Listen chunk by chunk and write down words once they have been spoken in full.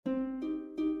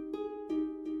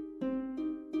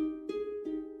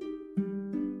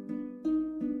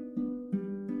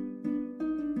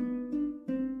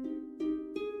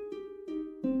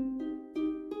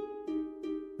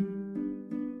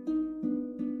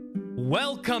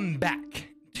Welcome back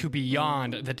to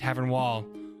Beyond the Tavern Wall,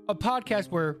 a podcast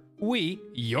where we,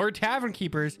 your tavern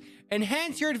keepers,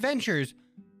 enhance your adventures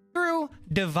through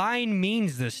divine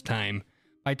means this time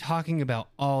by talking about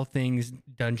all things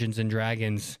Dungeons and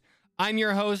Dragons. I'm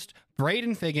your host,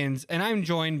 Braden Figgins, and I'm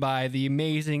joined by the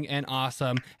amazing and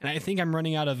awesome, and I think I'm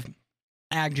running out of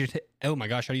oh my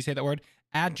gosh, how do you say that word?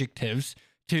 Adjectives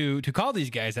to call these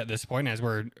guys at this point, as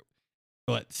we're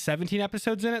 17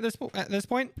 episodes in at this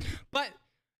point. But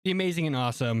the amazing and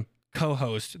awesome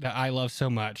co-host that I love so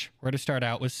much. We're going to start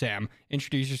out with Sam.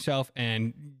 Introduce yourself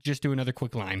and just do another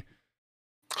quick line.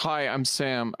 Hi, I'm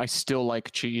Sam. I still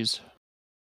like cheese.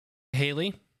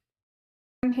 Haley.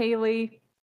 I'm Haley.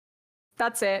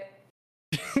 That's it.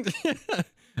 All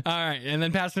right, and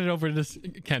then passing it over to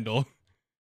Kendall.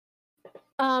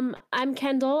 I'm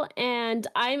Kendall, and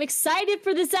I'm excited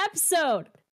for this episode.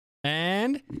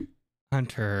 And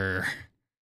Hunter.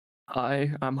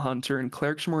 Hi, I'm Hunter, and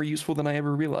clerics are more useful than I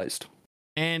ever realized.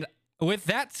 And with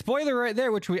that spoiler right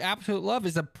there, which we absolutely love,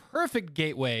 is a perfect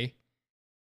gateway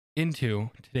into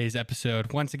today's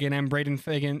episode. Once again, I'm Braden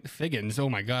Figgins. Oh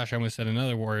my gosh, I almost said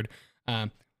another word.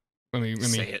 Let me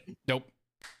say it. Nope.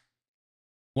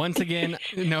 Once again,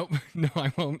 nope. No,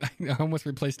 I won't. I almost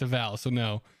replaced a vowel, so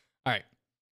no. All right.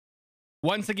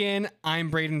 Once again, I'm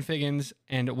Braden Figgins,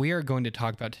 and we are going to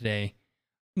talk about today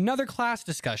another class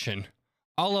discussion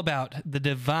all about the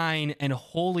divine and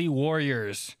holy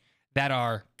warriors that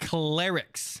are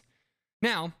clerics.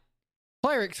 Now,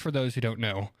 clerics, for those who don't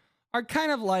know, are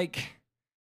kind of like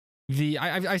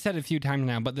I said it a few times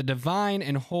now, but the divine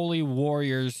and holy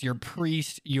warriors, your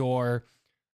priests, your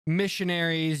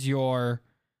missionaries, your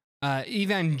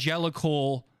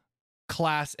evangelical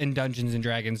class in Dungeons and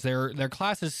Dragons. Their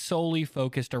class is solely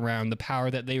focused around the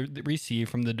power that they receive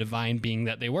from the divine being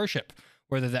that they worship,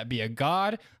 whether that be a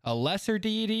god, a lesser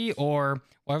deity, or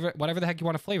whatever the heck you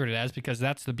want to flavor it as, because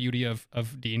that's the beauty of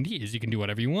D&D, is you can do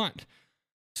whatever you want.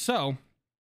 So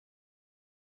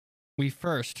we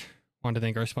first want to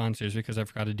thank our sponsors, because I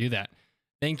forgot to do that.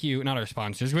 Thank you, not our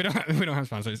sponsors. We don't have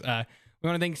sponsors. We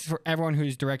want to thank for everyone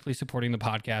who's directly supporting the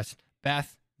podcast.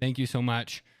 Beth, thank you so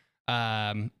much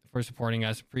for supporting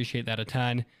us. Appreciate that a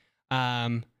ton.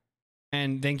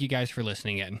 And thank you guys for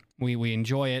listening in. We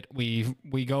enjoy it. We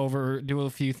do a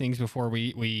few things before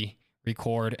we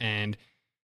record, and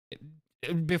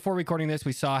before recording this,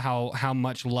 we saw how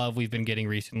much love we've been getting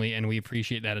recently, and we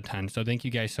appreciate that a ton. So thank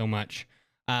you guys so much.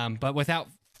 But without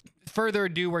further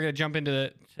ado, we're going to jump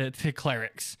into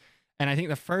clerics. And I think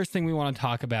the first thing we want to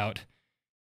talk about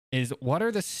is, what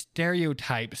are the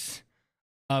stereotypes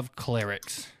of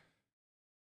clerics?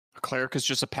 A cleric is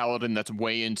just a paladin that's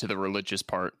way into the religious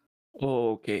part.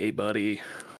 Okay, buddy.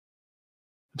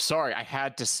 I'm sorry, I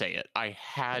had to say it.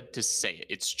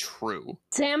 It's true.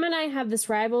 Sam and I have this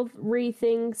rivalry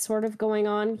thing sort of going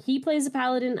on. He plays a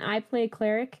paladin, I play a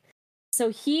cleric. So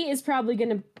he is probably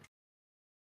going to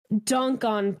dunk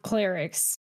on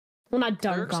clerics. Well, not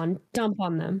dump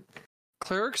on them.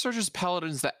 Clerics are just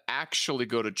paladins that actually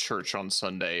go to church on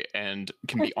Sunday and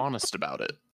can be honest about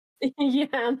it.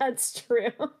 Yeah, that's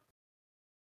true.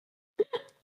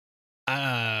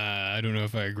 I don't know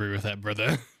if I agree with that,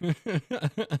 brother.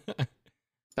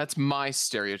 That's my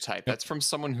stereotype. That's from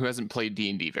someone who hasn't played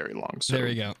D&D very long. So there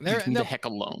we go. Leave the heck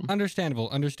alone. Understandable.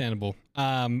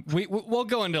 We'll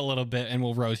go into a little bit, and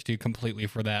we'll roast you completely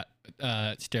for that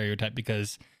stereotype,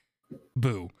 because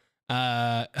boo.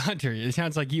 Hunter, it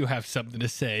sounds like you have something to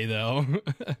say, though.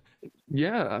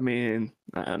 Yeah, I mean,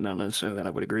 not necessarily that I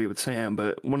would agree with Sam,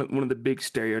 but one of the big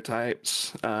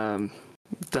stereotypes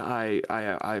that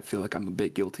I feel like I'm a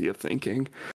bit guilty of thinking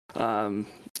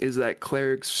is that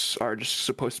clerics are just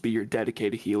supposed to be your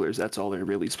dedicated healers. That's all they're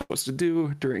really supposed to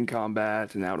do during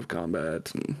combat and out of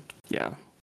combat, and yeah.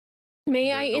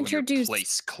 May I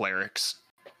introduce clerics?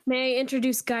 May I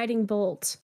introduce Guiding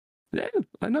Bolt? Yeah,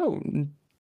 I know.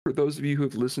 For those of you who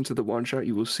have listened to the one shot,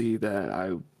 you will see that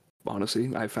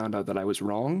I found out that I was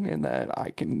wrong, and that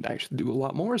I can actually do a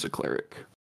lot more as a cleric.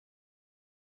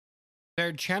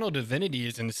 Their channel divinity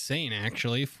is insane,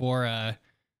 actually, for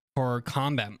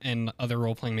combat and other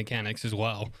role-playing mechanics as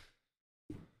well.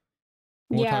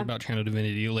 We'll talk about channel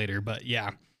divinity later, but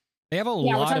yeah, they have a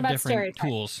lot of different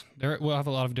tools. We'll have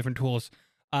a lot of different tools.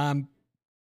 I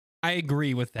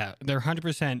agree with that. They're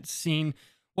 100% seen.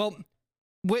 Well,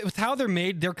 with how they're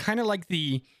made, they're kind of like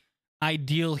the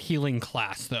ideal healing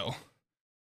class, though.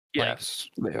 Yes,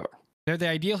 they are. They're the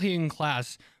ideal healing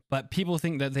class, but people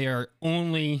think that they are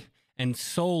only and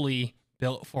solely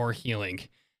built for healing.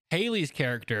 Haley's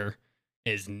character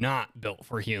is not built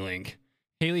for healing.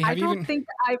 Haley,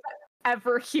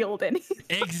 ever healed anything.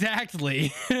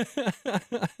 Exactly.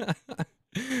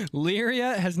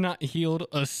 Lyria has not healed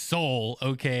a soul,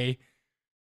 okay?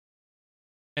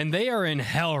 And they are in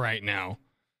hell right now.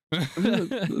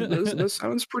 That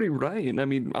sounds pretty right. I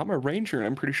mean, I'm a ranger, and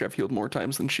I'm pretty sure I've healed more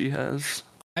times than she has.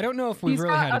 I don't know if we've He's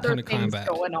really got had a other ton of things combat.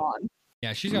 going on.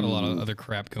 Yeah, she's got a lot of other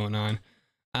crap going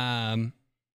on.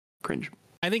 Cringe.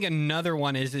 I think another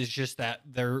one is just that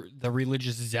they're the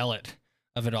religious zealot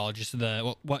of it all. Just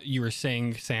what you were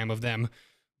saying, Sam, of them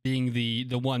being the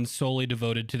ones solely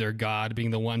devoted to their God,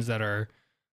 being the ones that are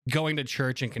going to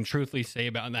church and can truthfully say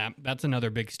about that. That's another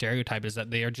big stereotype, is that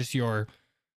they are just your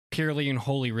purely and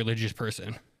wholly religious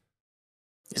person.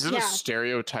 Is it a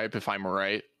stereotype if I'm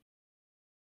right?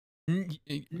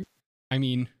 I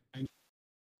mean,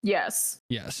 Yes.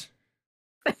 yes.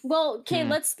 Well, okay,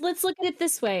 let's look at it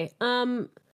this way.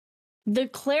 The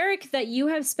cleric that you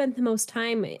have spent the most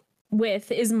time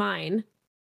with is mine.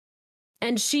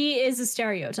 And she is a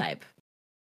stereotype.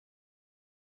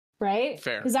 Right?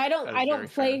 Fair. Because I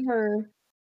don't play her.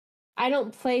 I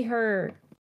don't play her.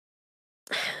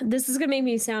 This is gonna make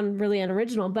me sound really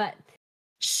unoriginal, but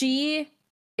she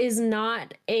is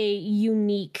not a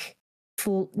uniquely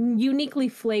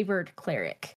flavored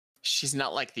cleric. She's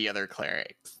not like the other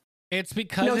clerics. It's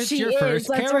because No, it's she your is. first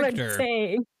That's character. what I'm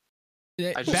saying.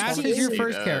 I just Bass wanted is to your say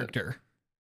first that. character.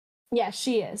 Yeah,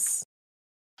 she is.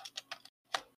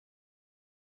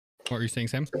 What were you saying,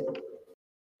 Sam?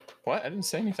 What? I didn't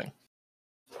say anything.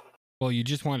 Well, you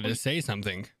just wanted to say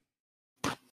something.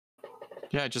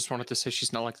 Yeah, I just wanted to say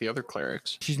she's not like the other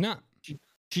clerics. She's not.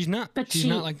 She's not. But She's she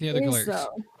not like the other is, clerics.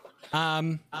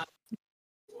 though.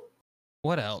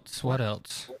 What else?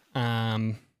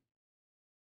 I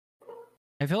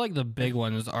feel like the big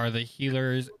ones are the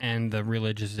healers and the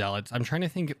religious zealots. I'm trying to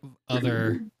think of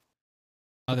other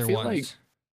feel ones. like-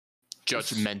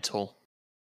 Judgmental.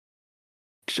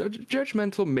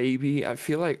 Judgmental, maybe. I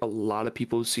feel like a lot of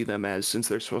people see them as, since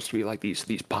they're supposed to be like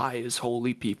these pious,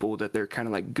 holy people, that they're kind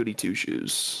of like goody two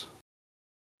shoes.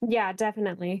 Yeah,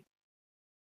 definitely.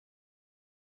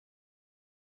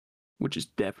 Which is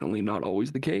definitely not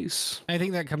always the case. I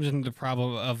think that comes into the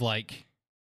problem of like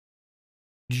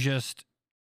just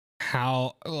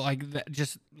how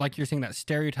just like you're saying, that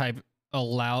stereotype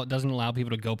doesn't allow people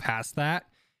to go past that,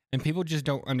 and people just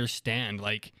don't understand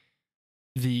like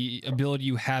the ability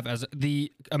you have as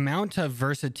the amount of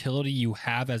versatility you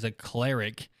have as a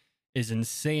cleric is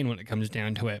insane when it comes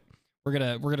down to it. We're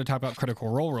gonna talk about Critical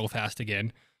Role real fast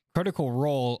again. Critical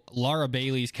Role, Laura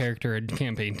Bailey's character in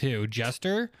campaign 2,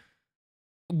 Jester,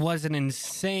 was an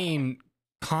insane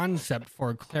concept for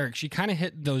a cleric. She kind of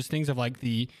hit those things of like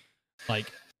the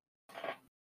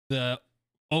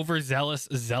overzealous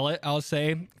zealot, I'll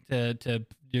say, to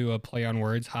do a play on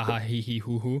words, haha, hee hee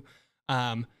hoo hoo.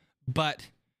 But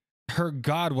her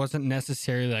god wasn't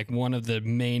necessarily like one of the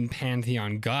main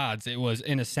pantheon gods. It was,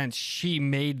 in a sense, she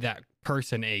made that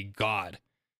person a god,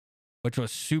 which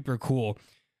was super cool.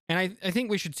 And I think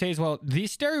we should say as well,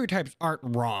 these stereotypes aren't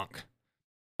wrong.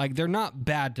 Like, they're not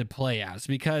bad to play as,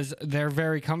 because they're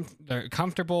very they're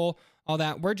comfortable, all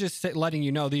that. We're just letting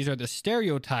you know these are the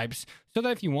stereotypes, so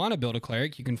that if you want to build a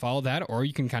cleric, you can follow that, or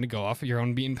you can kind of go off your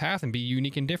own beaten path and be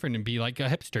unique and different and be like a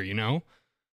hipster, you know?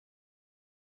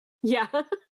 Yeah.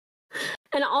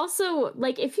 And also,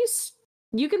 like, if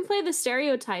you can play the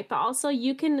stereotype, but also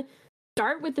you can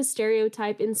start with the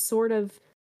stereotype and sort of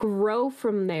grow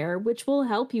from there, which will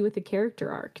help you with the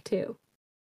character arc too.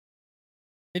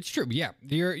 It's true, yeah.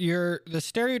 The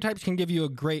stereotypes can give you a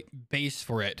great base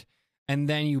for it, and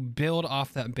then you build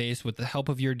off that base with the help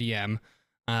of your DM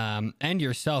and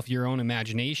yourself, your own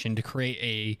imagination, to create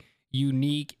a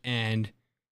unique and,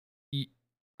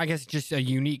 I guess, just a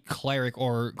unique cleric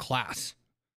or class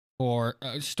or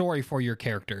a story for your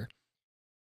character.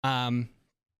 I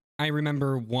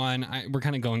remember we're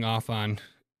kind of going off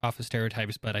of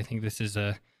stereotypes, but I think this is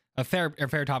a fair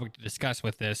topic to discuss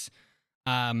with this.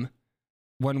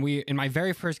 When in my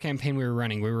very first campaign we were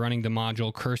running the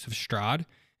module Curse of Strahd,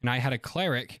 and I had a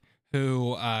cleric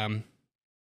who,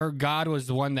 her god was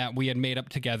the one that we had made up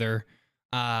together,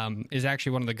 is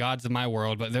actually one of the gods of my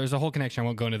world, but there's a whole connection. I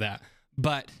won't go into that.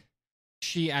 But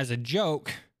she, as a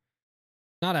joke,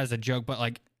 not as a joke, but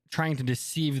like trying to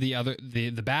deceive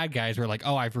the bad guys, were like,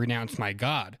 oh, I've renounced my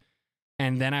god.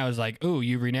 And then I was like, ooh,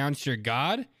 you renounced your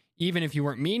god? Even if you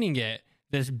weren't meaning it,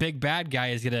 this big bad guy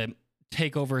is going to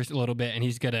take over a little bit, and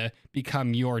he's going to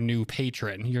become your new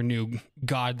patron, your new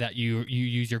god that you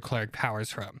use your cleric powers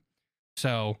from.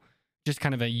 So just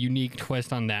kind of a unique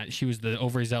twist on that. She was the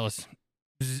overzealous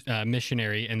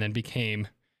missionary, and then became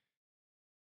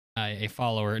a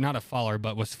follower, not a follower,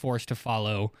 but was forced to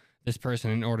follow this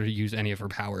person in order to use any of her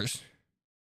powers.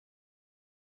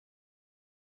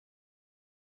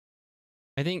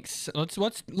 I think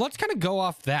let's kind of go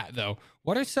off that though.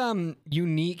 What are some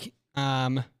unique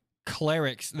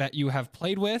clerics that you have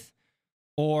played with,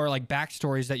 or like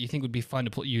backstories that you think would be fun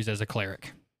to use as a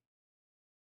cleric?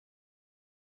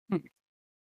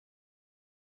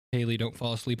 Haley, don't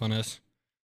fall asleep on us.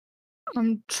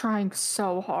 I'm trying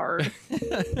so hard.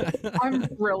 I'm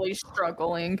really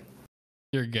struggling.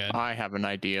 You're good. I have an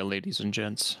idea, ladies and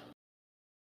gents.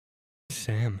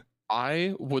 Sam.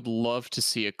 I would love to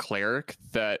see a cleric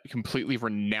that completely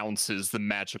renounces the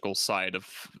magical side of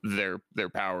their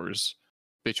powers.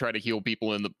 They try to heal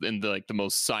people in the like the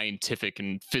most scientific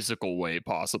and physical way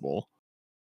possible.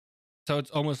 So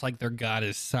it's almost like their god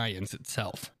is science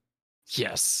itself.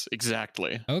 Yes,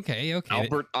 exactly. Okay.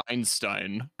 Albert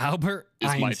Einstein Albert is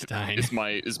Einstein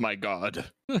is my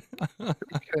god.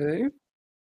 Okay.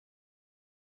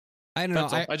 I don't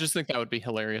know. I just think that would be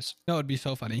hilarious. No, it'd be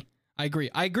so funny. I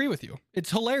agree with you. It's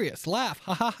hilarious. Laugh.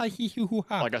 Ha ha ha hee hoo hoo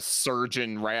ha. Like a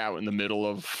surgeon right out in the middle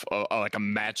of like a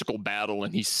magical battle,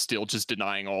 and he's still just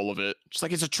denying all of it. Just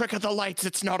like, it's a trick of the lights.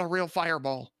 It's not a real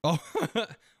fireball. Oh,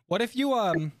 what if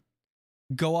you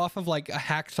go off of like a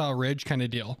Hacksaw Ridge kind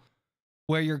of deal,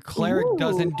 where your cleric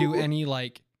doesn't do any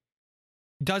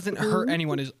doesn't hurt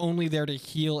anyone, is only there to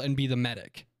heal and be the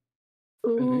medic.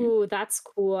 Ooh, that's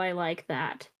cool. I like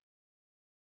that.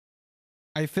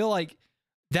 I feel like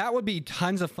that would be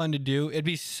tons of fun to do. It'd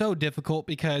be so difficult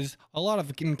because a lot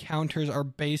of encounters are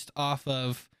based off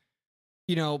of,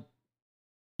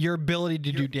 your ability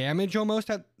to do damage almost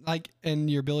and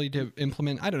your ability to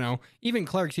implement, I don't know, even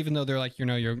clerics, even though they're like,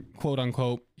 your quote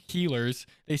unquote healers,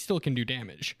 they still can do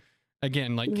damage.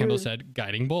 Again, like Kendall said,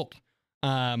 guiding bolt.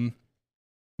 But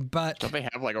don't they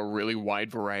have like a really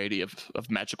wide variety of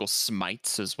magical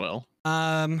smites as well?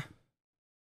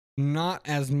 Not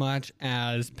as much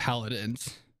as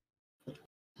paladins.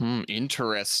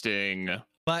 Interesting.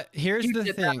 But here's You the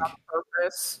did thing. that on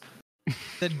purpose.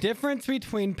 The difference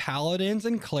between paladins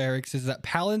and clerics is that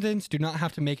paladins do not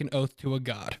have to make an oath to a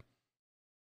god.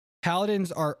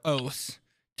 Paladins are oaths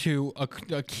to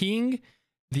a king,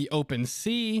 the open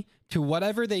sea, to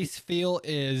whatever they feel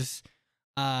is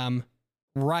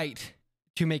right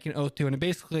to make an oath to. And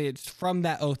basically, it's from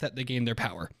that oath that they gain their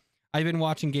power. I've been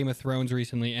watching Game of Thrones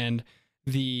recently, and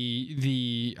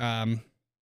the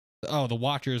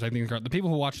Watchers, I think they're called, the people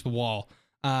who watch The Wall.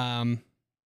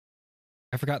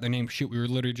 I forgot their name. Shoot, we were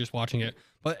literally just watching it.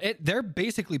 But they're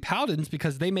basically paladins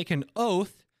because they make an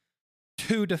oath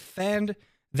to defend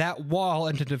that wall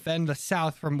and to defend the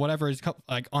south from whatever is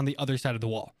like on the other side of the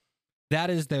wall. That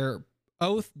is their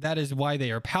oath. That is why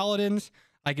they are paladins.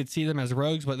 I could see them as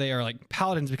rogues, but they are like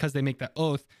paladins because they make that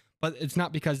oath. But it's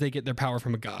not because they get their power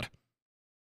from a god.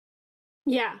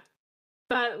 Yeah.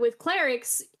 But with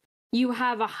clerics, you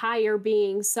have a higher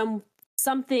being,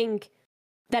 something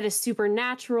that is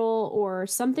supernatural or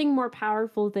something more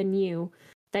powerful than you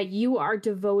that you are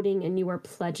devoting and you are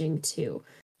pledging to,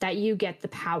 that you get the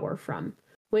power from,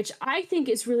 which I think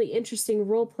is really interesting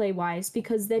roleplay wise,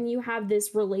 because then you have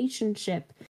this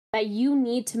relationship that you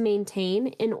need to maintain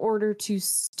in order to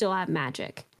still have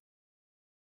magic.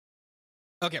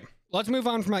 Okay, let's move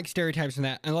on from like stereotypes and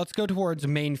that, and let's go towards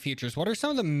main features. What are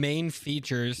some of the main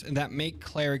features that make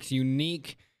clerics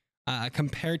unique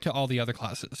compared to all the other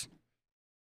classes?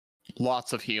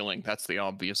 Lots of healing. That's the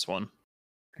obvious one.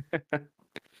 Thank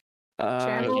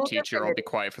Channel you, teacher. I'll be divinity.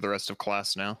 quiet for the rest of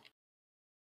class now.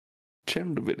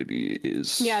 Channel divinity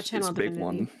is Channel a big divinity.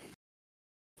 one.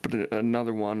 But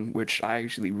another one which I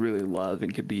actually really love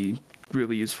and could be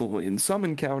really useful in some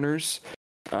encounters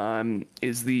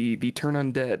is the turn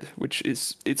undead, which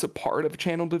it's a part of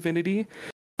channel divinity,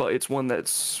 but it's one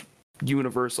that's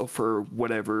universal for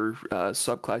whatever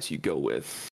subclass you go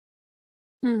with.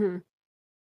 Mm-hmm.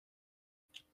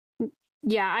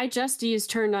 Yeah, I just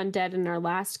used Turned Undead in our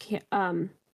last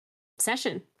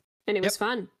session, and it was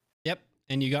fun. Yep,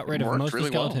 and you got rid of Worked most of really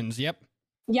the well. skeletons. Yep.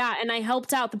 Yeah, and I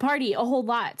helped out the party a whole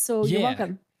lot, so you're Yeah.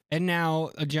 welcome. And now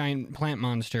a giant plant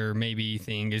monster maybe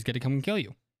thing is going to come and kill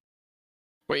you.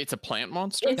 Wait, it's a plant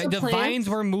monster? It's a The plant. vines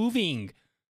were moving.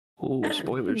 Oh,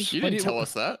 spoilers. You What didn't do tell you-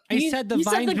 us that. I said the you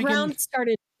vines said the begin- ground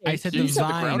started. to I shake. said You the said the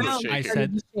ground was vines. shaking. I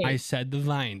started to shake. said the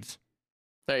vines.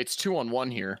 Hey, it's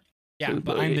 2-on-1 here. Yeah, Good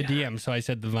but I'm the boy. DM, so I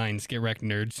said the vines. Get wrecked,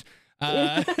 nerds. He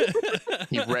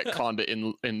retconned it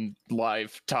in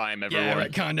live time, everyone. Yeah,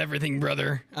 retconned everything,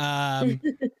 brother.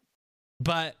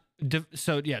 But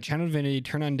Channel Divinity,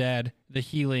 Turn Undead, the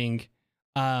healing,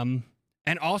 and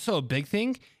also a big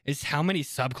thing is how many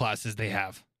subclasses they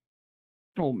have.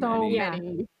 Oh, So many. Yeah.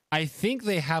 many. I think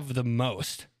they have the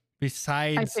most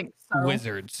besides think so.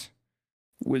 wizards?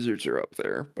 Wizards are up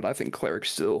there, but I think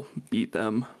clerics still beat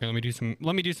them. Here, let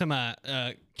me do some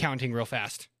counting real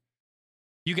fast.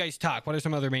 You guys talk. What are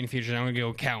some other main features? I'm gonna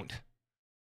go count.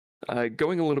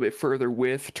 Going a little bit further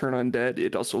with Turn Undead,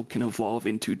 it also can evolve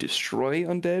into Destroy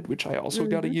Undead, which I also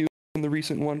got to use in the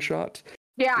recent one shot.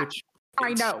 Yeah, Which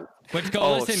I know. Let's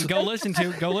go listen. Go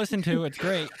listen to. It's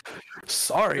great.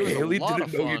 Sorry, It was a Haley. lot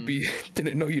of fun.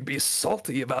 Didn't know you'd be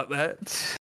salty about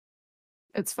that.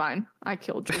 It's fine. I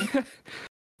killed you.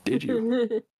 Did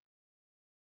you?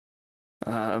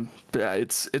 But yeah,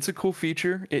 it's a cool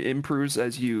feature. It improves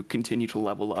as you continue to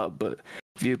level up, but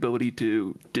the ability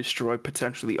to destroy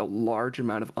potentially a large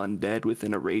amount of undead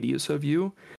within a radius of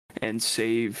you and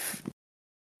save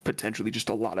potentially just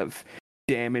a lot of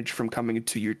damage from coming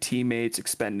to your teammates,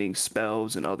 expending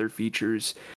spells and other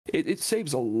features. It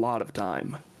saves a lot of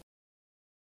time.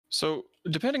 So,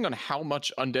 depending on how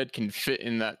much undead can fit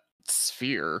in that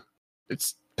sphere,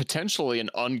 it's potentially an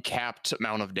uncapped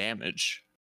amount of damage.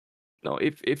 No,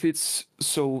 if it's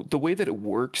so the way that it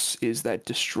works is that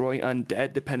destroy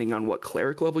undead, depending on what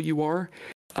cleric level you are,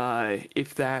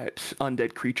 if that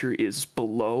undead creature is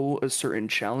below a certain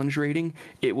challenge rating,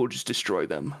 it will just destroy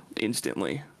them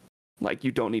instantly. Like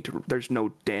you don't need to. There's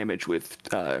no damage with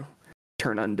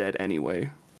turn undead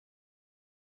anyway.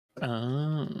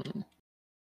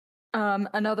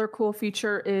 Another cool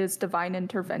feature is divine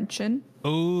intervention.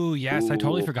 Oh yes, I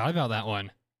totally Ooh. forgot about that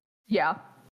one. Yeah.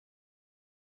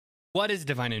 What is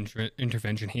divine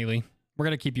intervention, Haley? We're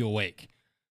gonna keep you awake.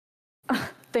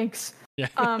 Thanks. Yeah.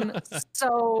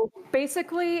 So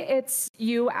basically it's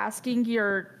you asking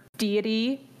your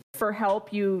deity for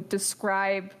help. You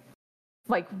describe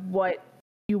like what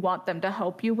you want them to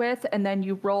help you with, and then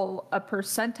you roll a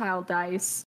percentile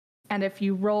dice, and if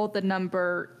you roll the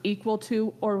number equal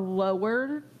to or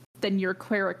lower than your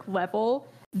cleric level,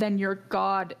 then your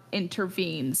god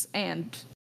intervenes and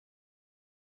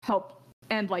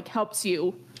helps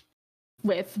you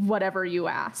with whatever you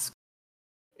ask.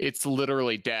 It's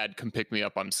literally, Dad, come pick me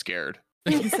up, I'm scared.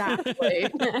 Exactly.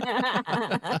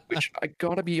 Which I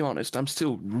gotta be honest, I'm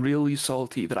still really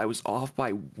salty that I was off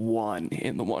by 1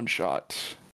 in the one shot.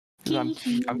 I'm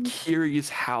curious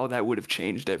how that would have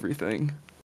changed everything.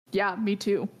 Yeah, me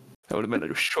too. That would have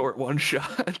been a short one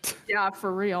shot. Yeah,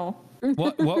 for real.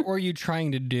 what were you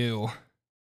trying to do?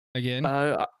 Again?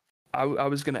 I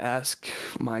was gonna ask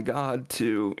my god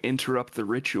to interrupt the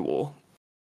ritual.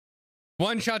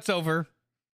 One shot's over.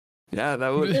 Yeah, that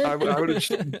would I would have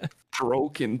just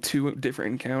broken 2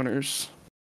 different encounters.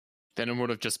 Then it would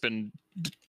have just been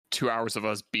 2 hours of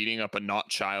us beating up a not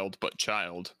child, but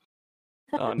child.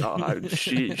 Oh no,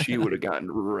 she would have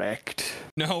gotten wrecked.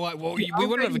 No, we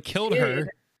wouldn't have killed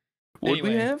her. Would Anyway.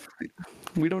 we have?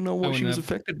 We don't know what she was have-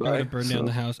 affected I would by. have burned down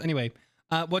the house. Anyway,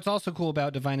 what's also cool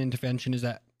about divine intervention is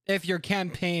that if your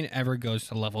campaign ever goes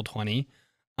to level 20,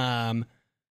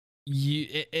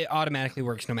 it automatically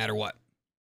works no matter what.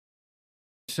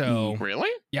 So Really?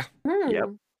 Yep.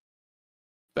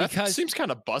 That Because- seems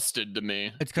kind of busted to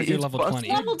me. it's because you're It's level busted. 20.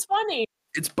 Level 20.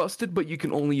 It's busted, but you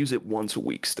can only use it once a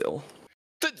week still.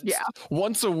 Yeah.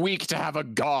 Once a week to have a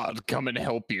god come and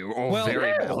help you. Oh, Well,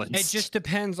 very It balanced. just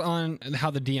depends on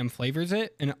how the DM flavors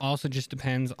it, and it also just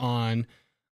depends on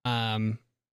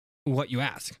what you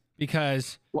ask.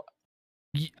 Because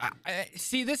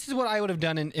see, this is what I would have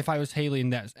done if I was Haley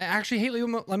in that. Actually, Haley,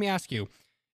 let me ask you: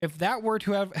 if that were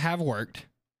to have worked,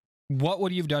 what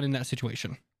would you have done in that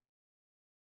situation?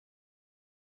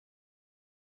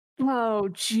 Oh,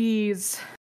 jeez.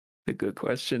 A good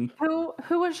question. Who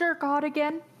was your god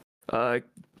again? Let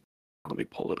me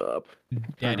pull it up.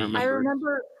 Daddy. I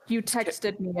remember you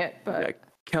texted me it, but Yeah,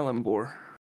 Kellenbor.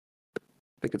 I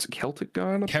think it's a Celtic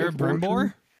god.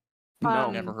 Carabrimbor?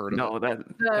 Um, Never heard of No, that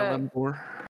the Kellenbor.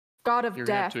 god of You're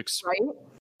gonna have death, to right?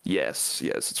 Yes,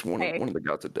 it's one Okay. of the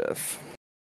gods of death.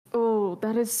 Oh,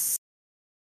 that is.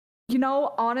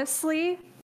 Honestly,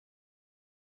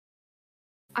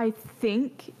 I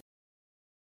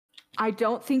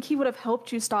don't think he would have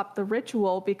helped you stop the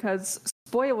ritual because,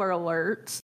 spoiler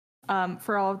alert,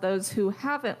 for all of those who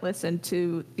haven't listened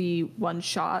to the one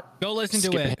shot, Go listen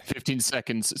Skip to ahead it. 15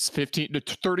 seconds. It's 15 to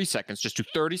 30 seconds. Just do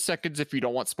 30 seconds if you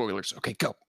don't want spoilers. Okay,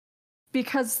 go.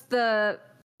 because the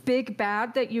big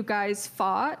bad that you guys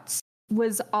fought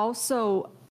was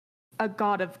also a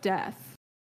god of death.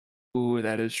 Ooh,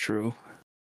 that is true.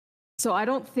 So I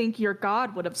don't think your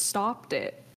god would have stopped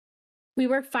it. We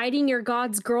were fighting your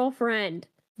god's girlfriend.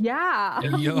 Yeah.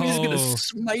 He's gonna Yo,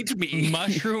 smite me.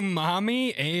 mushroom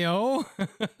mommy, ayo.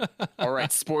 All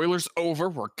right, spoilers over.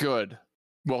 We're good.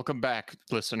 Welcome back,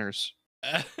 listeners.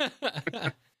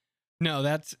 No,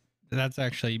 that's That's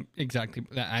actually exactly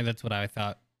that's what I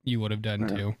thought you would have done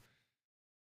too.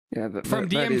 Yeah, From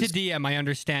DM to DM, I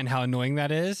understand how annoying that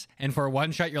is, and for a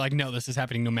one shot, you're like, no, this is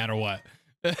happening no matter what.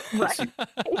 Right.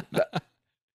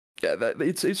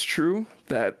 It's true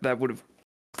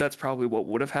that's probably what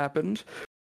would have happened,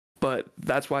 but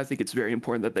that's why I think it's very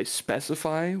important that they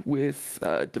specify with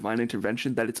divine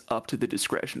intervention that it's up to the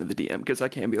discretion of the DM, because I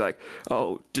can't be like,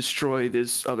 oh, destroy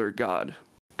this other god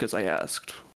because I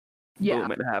asked. Yeah.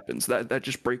 Boom, it happens. That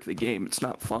just breaks the game. It's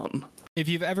not fun. If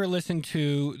you've ever listened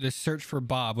to the Search for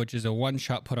Bob, which is a one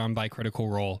shot put on by Critical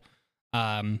Role,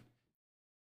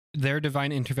 their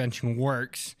divine intervention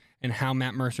works, and how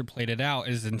Matt Mercer played it out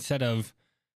is instead of,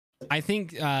 I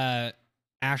think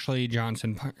Ashley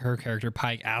Johnson, her character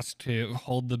Pike, asked to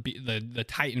hold the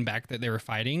Titan back that they were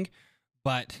fighting,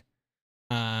 but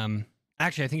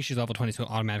actually I think she's level 20, so it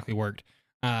automatically worked.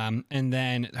 And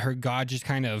then her god just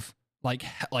kind of like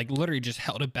literally just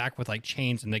held it back with like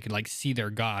chains, and they could like see their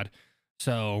god.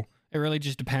 So it really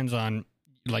just depends on,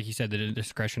 like you said, the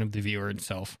discretion of the viewer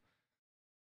itself.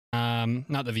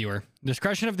 Not the viewer,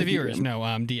 discretion of the viewers. DM. No,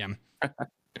 DM.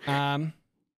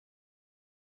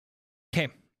 Okay,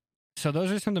 so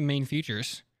those are some of the main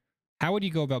features. How would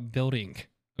you go about building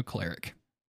a cleric?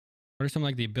 What are some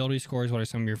like the ability scores? What are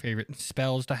some of your favorite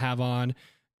spells to have on?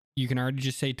 You can already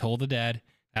just say Toll the Dead.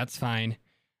 That's fine.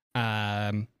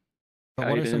 But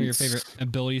what are some of your favorite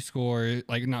ability scores?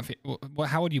 Like, not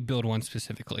how would you build one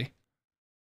specifically?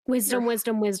 Wisdom.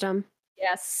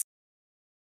 Yes.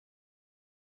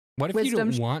 What if you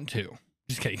don't want to?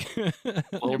 Just kidding.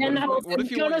 Well, what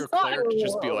if you want your cleric to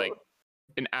just be like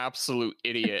an absolute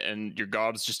idiot and your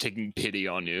god's just taking pity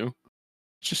on you?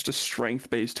 Just a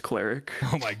strength-based cleric.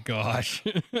 Oh my gosh.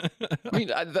 I mean,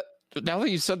 now that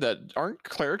you said that, aren't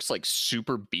clerics like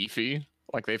super beefy?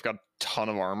 Like they've got a ton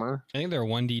of armor. I think they're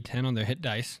 1d10 on their hit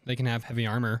dice. They can have heavy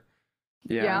armor.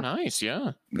 Yeah. Nice.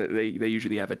 Yeah. They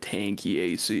usually have a tanky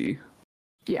AC.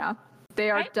 Yeah.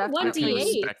 They are I have definitely.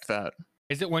 1d8. Respect that.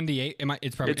 Is it 1d8?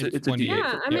 It's probably It's a 1d8.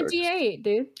 Yeah, I'm a D8,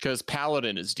 dude. Because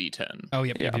paladin is D10. Oh,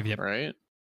 yep. Right.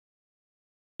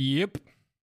 Yep.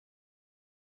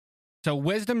 So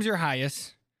wisdom's your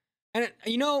highest. And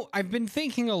I've been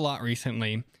thinking a lot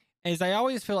recently, is I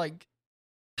always feel like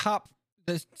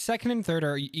the second and third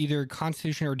are either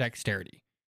constitution or dexterity.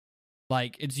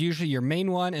 Like it's usually your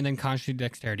main one and then constitution,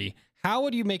 dexterity. How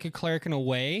would you make a cleric in a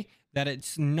way that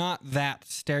it's not that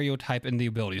stereotype in the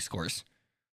ability scores?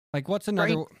 Like what's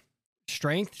another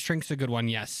strength? Strength's a good one.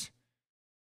 Yes.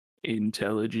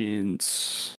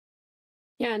 Intelligence.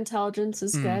 Yeah, intelligence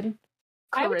is good.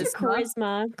 I would do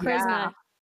charisma. Yeah.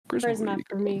 Charisma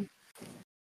for me.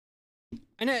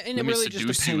 And it Let me really just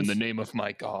seduce depends. you in the name of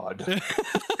my god.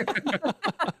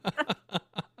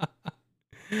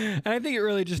 And I think it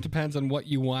really just depends on what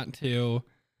you want to,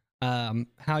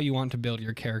 how you want to build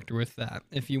your character with that.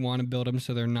 If you want to build them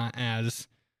so they're not as,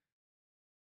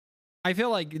 I feel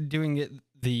like doing it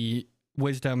the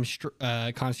wisdom,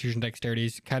 constitution, dexterity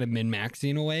is kind of min-maxy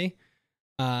in a way,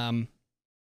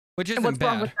 which isn't What's bad.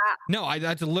 wrong with that? No,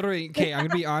 that's literally okay. I'm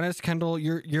gonna be honest, Kendall.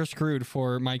 You're screwed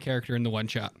for my character in the one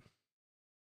shot.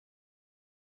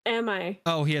 Am I?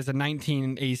 Oh, he has a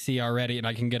 19 AC already, and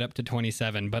I can get up to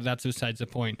 27, but that's besides the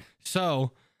point.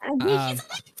 So,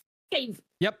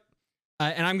 yep.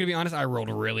 And I'm going to be honest, I rolled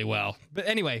really well. But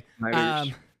anyway.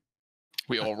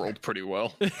 We all rolled pretty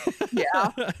well.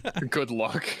 Yeah. Good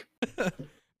luck.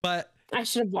 But I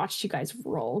should have watched you guys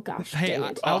roll. Gosh, hey, dang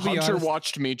it. I'll be Hunter honest.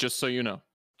 watched me, just so you know.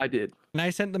 I did. And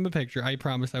I sent them a picture. I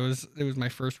promise. It was my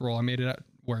first roll. I made it at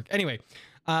work. Anyway.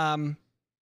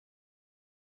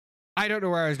 I don't know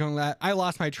where I was going with that. I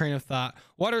lost my train of thought.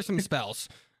 What are some spells?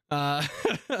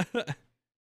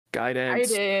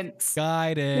 Guidance.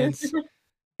 Guidance.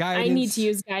 I need to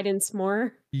use guidance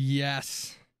more.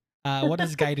 Yes. What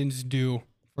does guidance do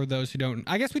for those who don't?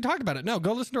 I guess we talked about it. No,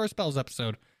 go listen to our spells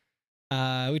episode.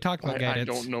 We talked about guidance.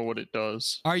 I don't know what it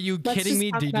does. Are you Let's kidding just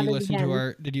me? talk Did about you it listen again. to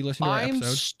our I'm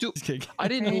episode? stupid. I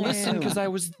didn't listen because I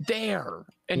was there.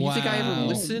 And you think I ever Wow.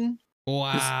 listen?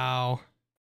 Wow.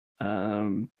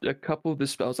 A couple of the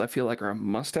spells I feel like are a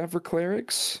must-have for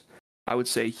clerics. I would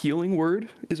say Healing Word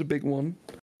is a big one.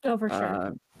 Oh, for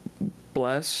sure.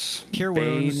 Bless. Cure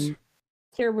Bane. wounds.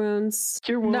 Cure wounds.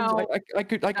 Cure Wounds. No. I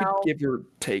could No. give or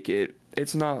take it.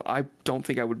 It's not. I don't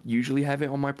think I would usually have it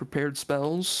on my prepared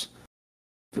spells,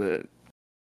 but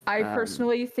I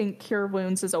personally think Cure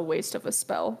Wounds is a waste of a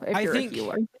spell if I you're think- a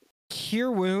healer.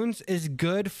 Cure wounds is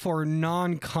good for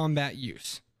non-combat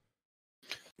use.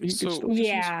 you could So- still just use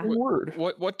Yeah. Healing Word.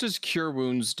 What does Cure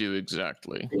Wounds do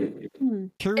exactly?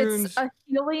 Cure It's wounds. a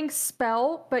healing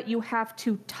spell, but you have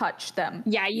to touch them.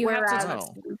 Yeah, you have Whereas- to touch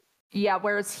Oh. them. Yeah,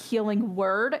 whereas Healing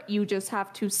Word, you just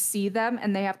have to see them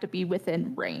and they have to be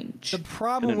within range. The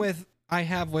problem with I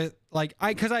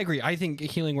agree. I think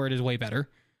Healing Word is way better.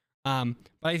 But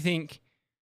I think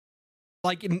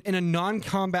like in a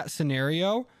non-combat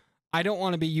scenario, I don't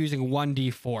want to be using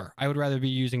 1d4. I would rather be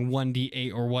using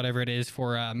 1d8 or whatever it is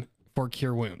for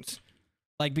Cure Wounds.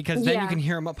 Like, because then you can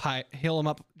heal them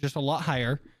up just a lot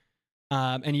higher.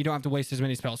 And you don't have to waste as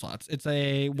many spell slots. It's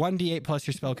a 1d8 plus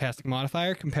your spellcasting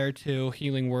modifier compared to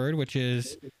Healing Word, which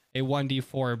is a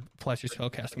 1d4 plus your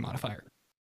spellcasting modifier.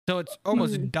 So it's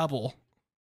almost double.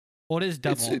 Well, it is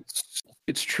double.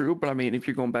 It's true, but I mean, if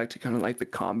you're going back to kind of like the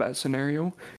combat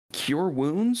scenario, Cure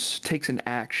Wounds takes an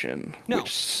action,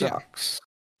 which sucks.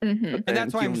 Mm-hmm. But And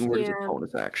that's why Healing Word is a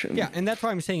bonus action. Yeah, and that's why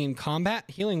I'm saying in combat,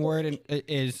 Healing Word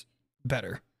is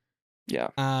better. Yeah.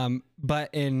 But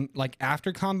in like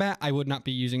after combat, I would not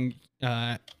be using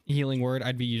Healing Word.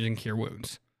 I'd be using Cure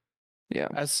Wounds. Yeah.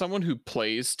 As someone who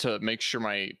plays to make sure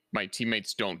my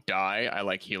teammates don't die, I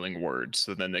like Healing Word,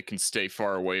 so then they can stay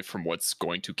far away from what's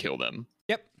going to kill them.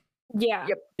 Yep. Yeah.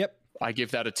 Yep. I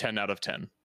give that a 10 out of 10.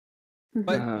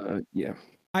 But yeah.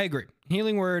 I agree.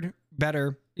 Healing Word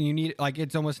better. You need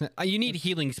you need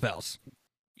healing spells.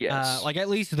 Yes. Like at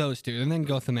least those two, and then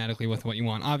go thematically with what you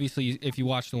want. Obviously, if you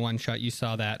watched the one shot, you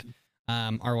saw that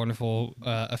our wonderful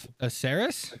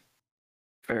Ferris.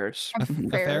 Ferris.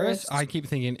 Ferris. I keep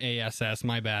thinking ASS.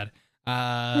 My bad.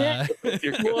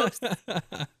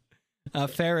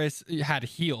 Ferris had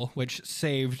heal, which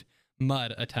saved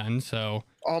Mud a ton. So.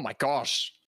 Oh my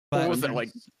gosh! But What was that, like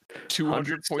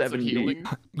 200 points of healing?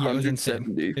 Yeah, it was insane.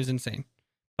 170. It was insane.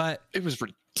 But It was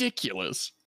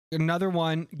ridiculous. another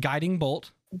one, Guiding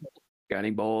Bolt.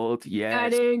 Guiding Bolt. Yes.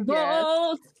 Guiding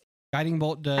Bolt. Guiding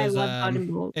Bolt I does. love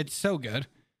Guiding Bolt. It's so good.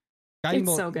 Guiding It's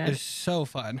Bolt so good. is so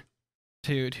fun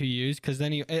to use because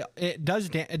then it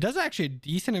does actually a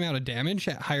decent amount of damage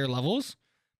at higher levels,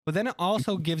 but then it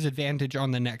also gives advantage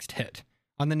on the next hit,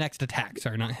 on the next attack.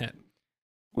 Sorry, not hit.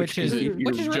 Which is really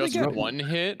Just good. one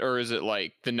hit, or is it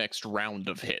like the next round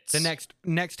of hits? The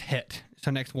next hit. So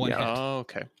next one hit. Oh,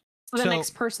 okay. So the So-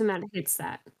 next person that hits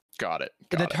that. Got it.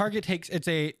 The target it's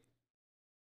a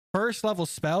first level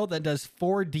spell that does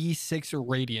 4d6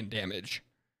 radiant damage.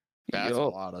 That's a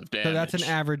Yup. lot of damage. So that's an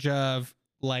average of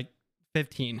like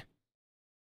 15,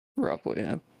 Roughly,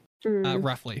 yeah.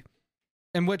 roughly.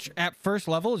 And which at first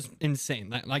level is insane.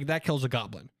 That kills a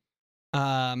goblin.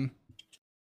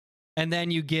 And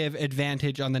then you give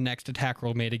advantage on the next attack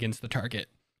roll made against the target.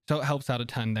 So it helps out a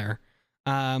ton there.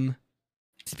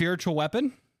 Spiritual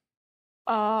weapon.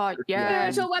 Oh, yeah.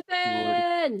 Spiritual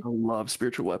weapon. I love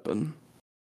Spiritual Weapon.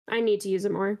 I need to use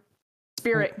it more.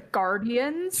 Spirit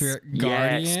Guardians. Spirit Yes.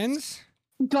 Guardians.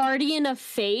 Guardian of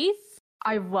Faith.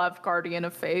 I love Guardian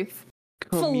of Faith.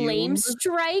 Flame Commune.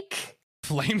 Strike.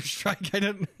 Flame strike. I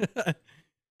don't.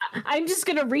 I'm just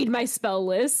gonna read my spell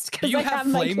list because You I have have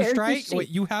my flame character strike. sheet. Wait,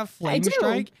 you have flame do.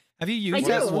 strike. Have you used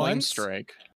do. that Flame once?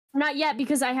 strike. Not yet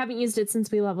because I haven't used it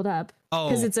since we leveled up.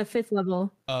 Because Oh. it's a 5th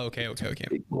level. Oh, okay.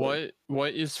 Big boy.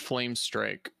 What is Flame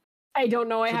Strike? I don't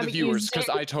know. I For the haven't viewers, used because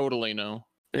it. I totally know.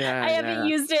 Yeah. I haven't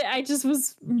used it. I just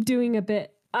was doing a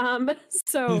bit.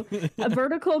 So a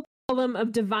vertical column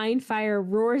of divine fire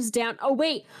roars down. Oh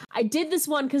wait, I did this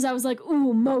one because I was like,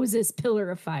 ooh, Moses, pillar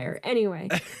of fire. Anyway,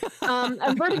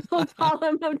 a vertical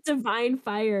column of divine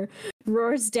fire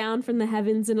roars down from the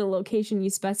heavens in a location you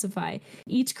specify.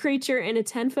 Each creature in a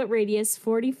 10-foot radius,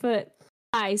 40-foot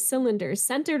high cylinder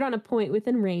centered on a point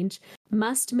within range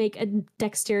must make a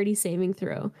dexterity saving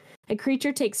throw. A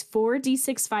creature takes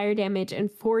 4d6 fire damage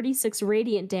and 46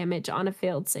 radiant damage on a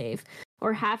failed save,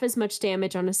 or half as much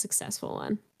damage on a successful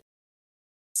one.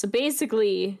 So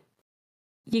basically,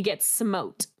 you get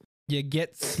smoked. You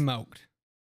get smoked.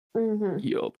 Mm-hmm.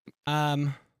 Yup.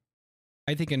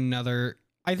 I think an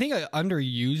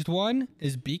underused one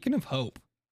is Beacon of Hope.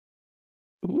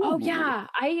 Oh yeah,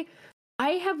 I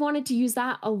have wanted to use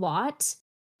that a lot,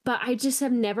 but I just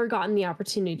have never gotten the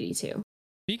opportunity to.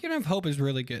 Beacon of Hope is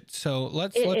really good. So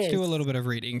let's It do a is. little bit of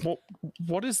reading. Well,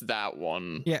 what is that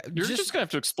one? Yeah, You're just gonna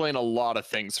have to explain a lot of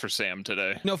things for Sam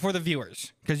today. no, for the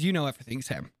viewers, because you know everything,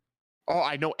 Sam. Oh,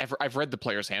 I know. I've read the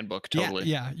player's handbook. Totally.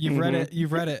 Yeah, you've read it.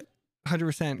 You've read it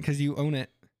 100% because you own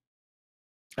it.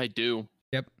 I do.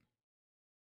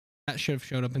 That should have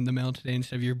showed up in the mail today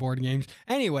instead of your board games.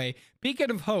 Anyway,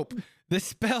 Beacon of Hope. This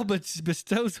spell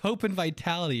bestows hope and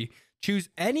vitality. Choose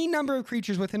any number of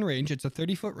creatures within range. It's a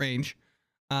 30-foot range.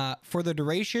 For the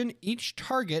duration, each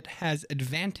target has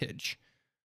advantage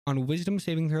on wisdom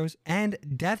saving throws and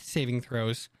death saving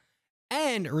throws,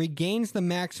 and regains the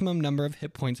maximum number of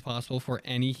hit points possible for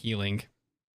any healing.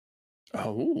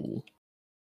 Oh.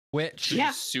 which Yeah.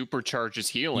 supercharges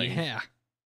healing. yeah,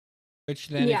 which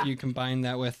then Yeah. if you combine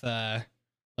that with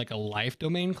like a life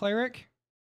domain cleric,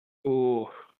 Ooh.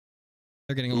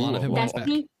 they're getting a lot of hit Ooh, points back.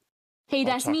 Destiny. Hey, I'll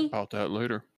talk Destiny. about that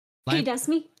later. Hey, Life,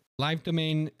 Destiny. life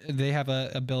domain, they have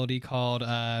a ability called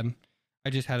I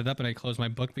just had it up and I closed my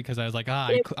book because I was like,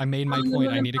 I made my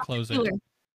point. I need to close it. Healer.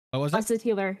 What was it? Blessed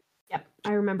Healer. Yep,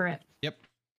 I remember it. Yep.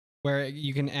 Where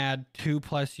you can add 2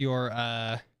 plus your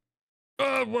where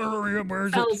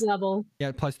is Spells it? level.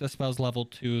 Yeah, plus the spell's level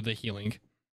to the healing.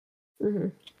 Hmm.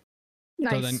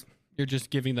 Nice. So then you're just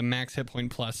giving the max hit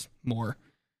point plus more.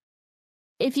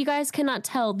 If you guys cannot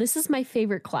tell, this is my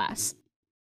favorite class.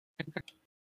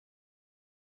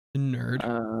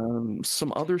 Nerd.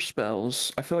 Some other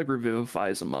spells. I feel like Revivify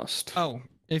is a must. Oh,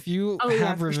 if you Oh, yeah,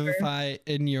 have for sure. Revivify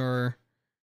in your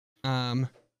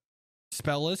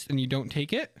spell list and you don't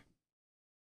take it,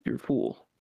 You're a fool.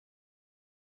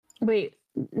 Wait,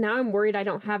 now I'm worried I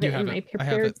don't have You it have in it. my I have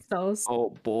prepared it. spells. Oh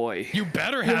boy. you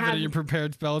better You have it have- in your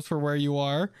prepared spells for where you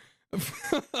are.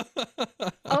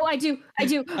 Oh, I do.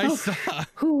 I Oh, saw.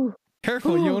 whew.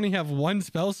 Careful, you Ooh. only have 1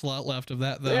 spell slot left of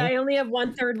that though. I only have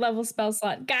 1/3 level spell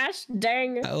slot. Gosh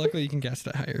dang. Luckily you can guess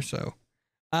that higher. So,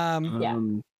 Yeah.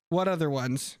 what other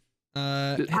ones?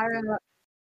 I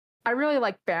really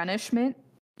like banishment.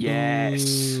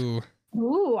 Yes. Ooh.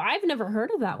 Ooh, I've never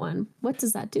heard of that one. What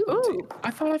does that do? Ooh,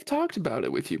 I thought I've talked about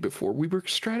it with you before. We were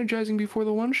strategizing before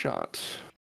the one shot.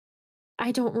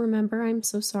 I don't remember. I'm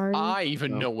so sorry. I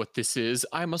even No. know what this is.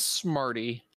 I'm a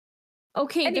smarty.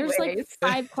 Okay, there's like Anyways.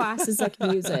 5 classes that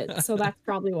can use it, so that's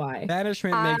probably why.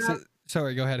 Banishment makes it.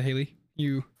 Sorry, go ahead, Haley.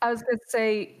 You. I was going to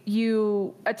say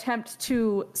you attempt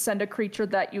to send a creature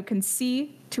that you can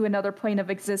see to another plane of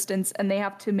existence, and they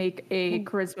have to make a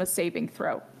charisma saving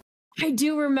throw. I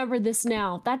do remember this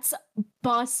now. That's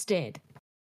busted.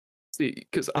 See,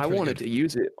 because I pretty wanted good. to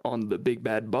use it on the big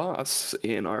bad boss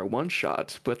in our one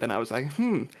shot, but then I was like,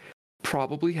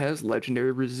 probably has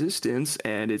legendary resistance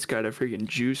and it's got a freaking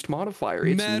juiced modifier.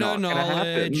 It's Meta not gonna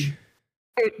knowledge. happen.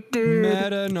 It did.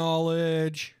 Meta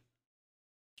knowledge.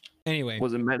 Anyway,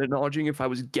 Was it meta knowledging if I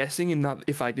was guessing and not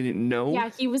if I didn't know? Yeah,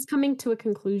 he was coming to a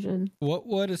conclusion. what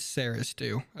would a Ceres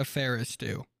do? A Ferris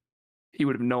do? He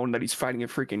would have known that he's fighting a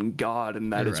freaking god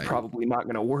and that You're it's right. probably not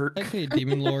gonna work. Technically a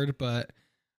demon lord, but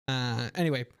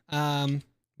anyway,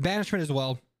 banishment as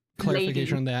well.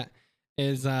 Clarification on that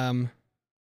is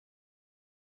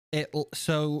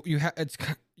so you have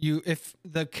if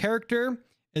the character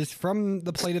is from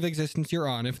the plane of existence you're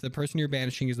on, if the person you're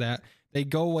banishing is that, they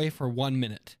go away for 1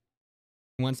 minute.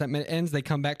 Once that minute ends, they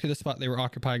come back to the spot they were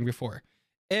occupying before.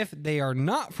 If they are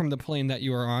not from the plane that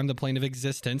you are on, the plane of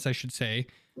existence, I should say,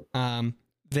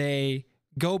 they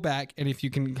go back, and if you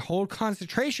can hold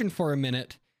concentration for a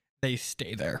minute, they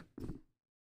stay there.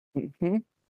 Mm-hmm.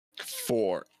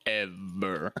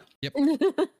 Forever.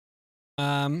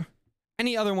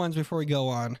 Any other ones before we go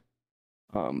on?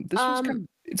 This one's kind of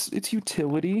it's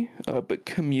utility, but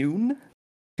commune.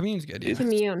 Commune's good. Yeah.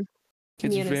 Commune. It's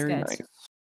Commune is very good. nice.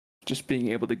 Just being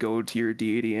able to go to your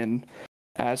deity and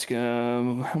ask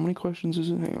him how many questions is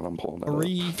it? Hang on, I'm pulling that up.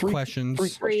 Three questions. Three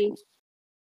questions.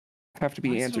 Have to Why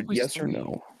be is it answered always yes or 3?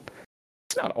 no.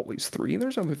 It's not always 3.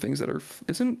 There's other things that are.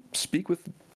 Isn't speak with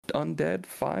undead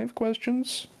 5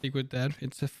 questions? Speak with dead.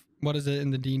 It's what is it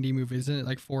in the D&D movie? Isn't it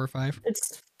like 4 or 5?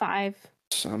 It's 5.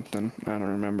 Something I don't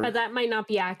remember. But that might not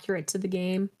be accurate to the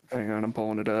game. Hang on, I'm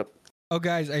pulling it up. Oh,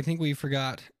 guys, I think we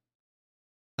forgot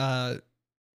the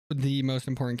most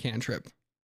important cantrip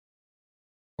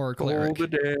for a cleric. Toll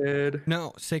the dead.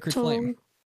 No, Sacred Flame.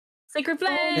 Sacred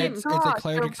Flame! It's a gosh,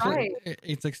 cleric. you're right.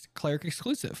 It's a cleric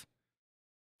exclusive.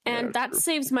 And Yeah, that true.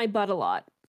 saves my butt a lot.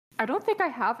 I don't think I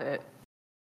have it.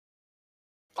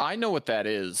 I know what that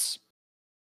is.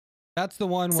 That's the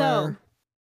one So- where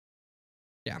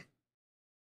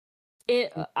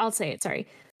I'll say it, sorry.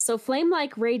 So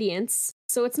flame-like radiance,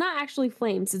 so it's not actually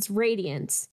flames, it's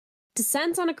radiance,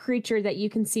 descends on a creature that you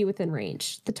can see within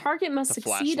range. The target must The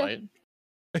succeed. flashlight.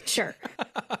 Sure.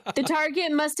 The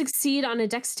target must succeed on a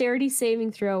dexterity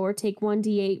saving throw or take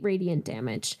 1d8 radiant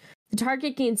damage. The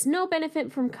target gains no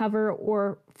benefit from cover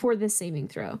or for this saving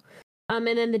throw. And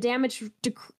then the damage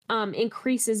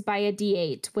increases by a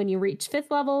d8 when you reach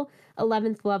 5th level,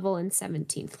 11th level, and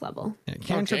 17th level. Yeah, Oh,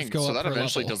 cantrips dang, go so up that per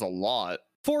eventually level. does a lot.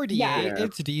 4d8. Yeah.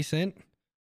 It's decent.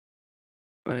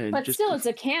 And But still, it's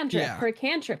a cantrip. Yeah. For a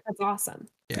cantrip, that's awesome.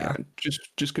 Yeah.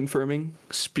 just confirming.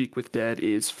 Speak with dead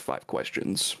is 5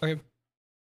 questions. Okay.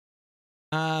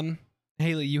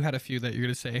 Haley, you had a few that you're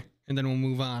gonna say, and then we'll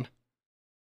move on.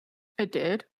 I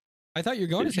did. I thought you were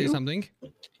going Did to say you? something.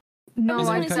 No, Is was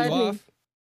it I gonna cut gonna you said say- off?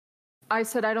 I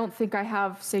said I don't think I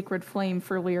have Sacred Flame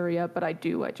for Lyria, but I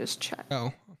do. I just checked.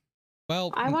 Oh,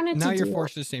 well, I wanted now to you're do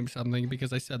forced to say something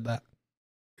because I said that.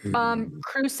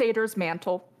 Crusader's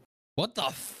Mantle. What the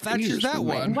fetch is Here's that the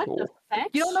one? What the fetch?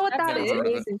 You don't know what that sounds is? Never heard of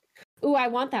it. amazing. Ooh, I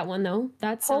want that one though.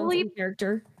 That sounds Holy- in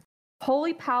character.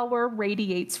 Holy power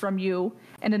radiates from you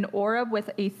in an aura with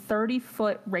a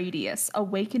 30-foot radius,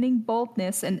 awakening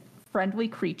boldness in friendly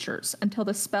creatures. Until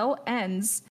the spell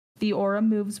ends, the aura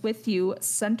moves with you,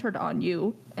 centered on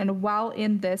you, and while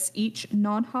in this, each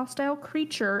non-hostile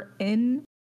creature in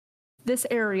this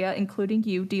area, including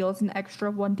you, deals an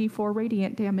extra 1d4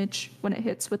 radiant damage when it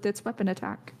hits with its weapon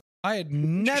attack. I had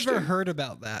never Interesting. heard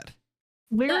about that.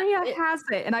 Lyria has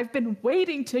it, and I've been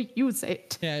waiting to use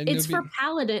it. Yeah, and It's it'll for be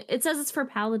paladin. It says it's for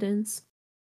paladins.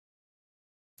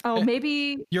 Oh,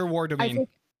 maybe your war I domain. think.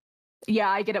 Yeah,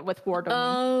 I get it with War Domain.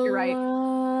 Oh, You're right.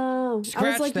 I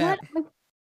Scratch was like, that. what?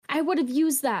 I would have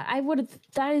used that. I would have.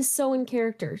 That is so in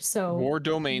character. So War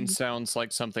Domain sounds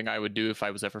like something I would do if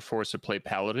I was ever forced to play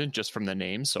Paladin, just from the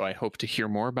name. So I hope to hear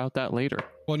more about that later.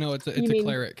 Well, no, it's a You mean-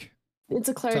 cleric. it's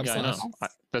a cleric. Yeah, Yeah, I know.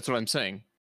 class. That's what I'm saying.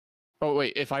 Oh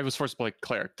wait, if I was forced to play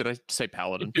Cleric, did I say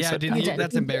Paladin? Yeah, said dude, paladin.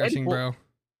 that's embarrassing, bro.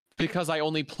 Because I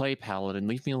only play Paladin.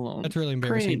 Leave me alone. That's really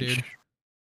embarrassing, Cringe. dude.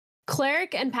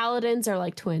 Cleric and paladins are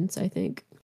like twins, I think.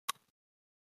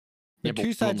 They're but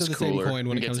two sides one's of the same cooler coin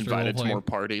when and it gets comes to invited to role-playing. more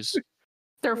parties.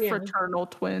 They're Yeah. fraternal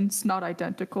twins, not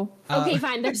identical. Okay,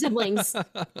 fine. They're siblings.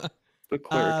 The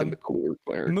cleric and the cooler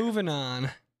cleric. Moving on.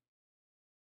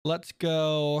 Let's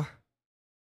go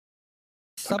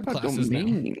Talk about subclasses now.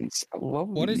 domains. I love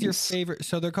What is your these. favorite?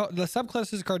 So they're called the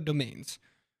subclasses are called domains.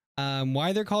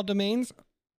 Why they're called domains?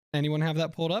 Anyone have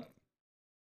that pulled up?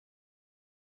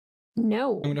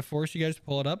 No. I'm gonna force you guys to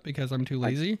pull it up because I'm too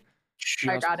lazy.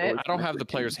 I got it. I don't have the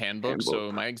player's handbook, so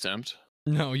am I exempt?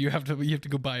 No, you have to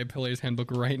go buy a player's handbook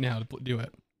right now to do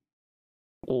it.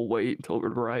 We'll wait until it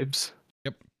arrives.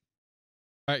 All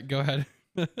right, go ahead.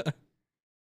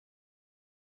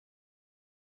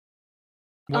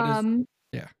 What is?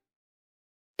 Yeah.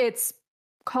 It's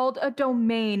called a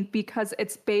domain because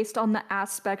it's based on the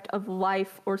aspect of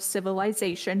life or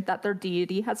civilization that their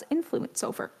deity has influence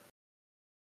over.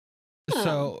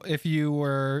 So if you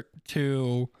were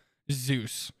to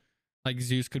Zeus, like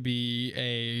Zeus could be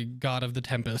a god of the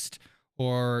tempest,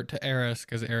 or to Eris,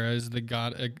 because Eris is the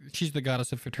god. She's the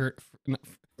goddess of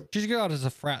she's the goddess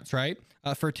of frats, right?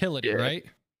 Fertility, Yeah. right?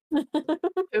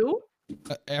 Who?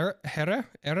 Hera. Hera?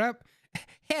 Hera?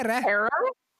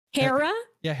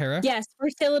 Yeah, Hera. Yes,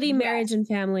 fertility, Yes. marriage, and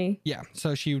family. Yeah,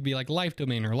 so she would be like life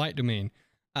domain or light domain.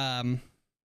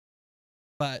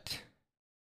 But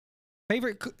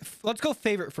favorite. Let's go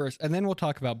favorite first, and then we'll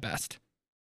talk about best.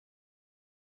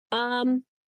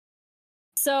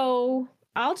 So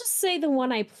I'll just say the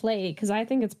one I play because I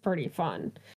think it's pretty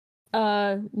fun.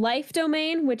 Life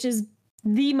domain, which is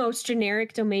the most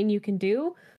generic domain you can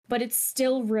do, but it's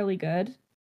still really good.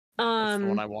 That's the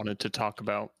one I wanted to talk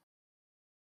about.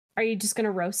 Are you just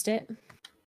gonna roast it?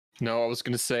 No, I was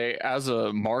going to say, as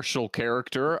a martial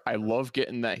character, I love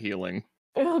getting that healing.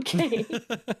 Okay.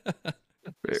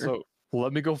 Fair. So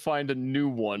let me go find a new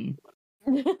one.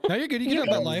 No, you're good. You can You talk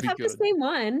about can life. have the Good. same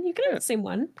one. You can have the same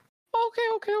one.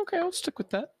 Okay. I'll stick with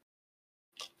that.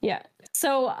 Yeah.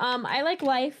 So I like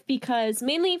life because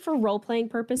mainly for role playing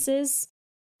purposes.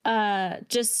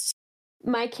 Just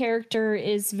my character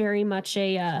is very much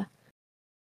a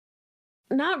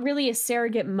not really a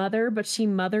surrogate mother, but she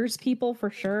mothers people for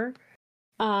sure.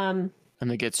 And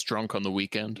it gets drunk on the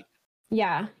weekend.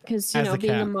 Yeah, because you As know the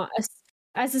being cat.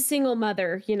 as a single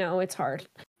mother, you know it's hard.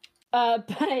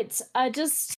 But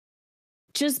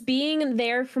just being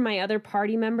there for my other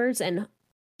party members and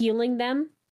healing them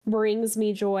brings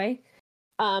me joy.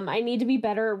 I need to be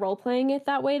better at role playing it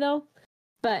that way though.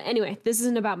 But anyway, this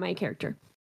isn't about my character.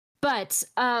 But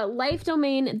life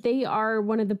domain, they are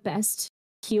one of the best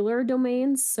healer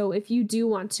domains. So if you do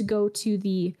want to go to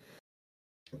the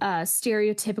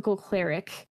stereotypical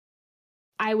cleric,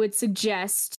 I would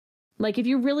suggest, like, if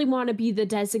you really want to be the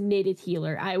designated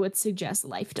healer, I would suggest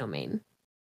life domain.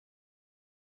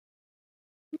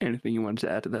 Anything you wanted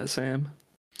to add to that, Sam?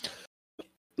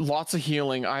 Lots of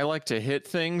healing. I like to hit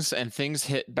things and things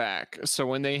hit back. So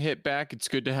when they hit back, it's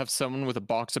good to have someone with a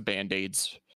box of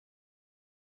band-aids.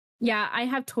 Yeah, I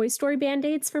have Toy Story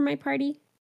band-aids for my party.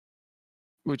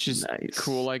 Which is Nice.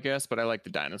 cool, I guess, but I like the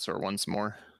dinosaur ones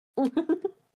more.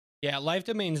 Yeah, life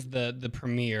domain's the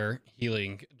premier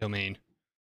healing domain.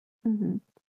 Mhm.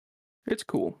 It's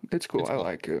cool. It's cool. It's I cool.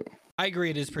 like it. I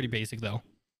agree. It is pretty basic though.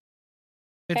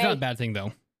 It's Hey. not a bad thing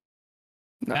though.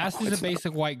 No, Bast is it's a not.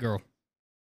 basic white girl.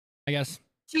 I guess.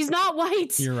 She's not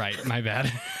white. You're right. My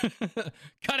bad.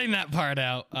 Cutting that part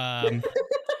out.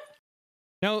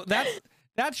 No,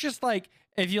 that's just like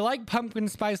if you like pumpkin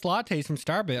spice lattes from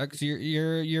Starbucks,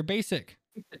 you're basic.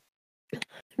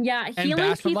 Yeah, And healing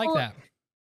Bass would people. like that.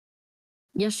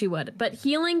 Yes, she would. But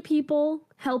healing people,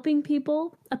 helping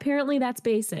people, apparently that's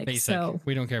basic. Basic. So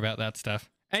We don't care about that stuff.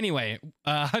 Anyway,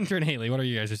 Hunter and Haley, what are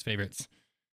you guys' favorites?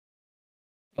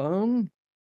 I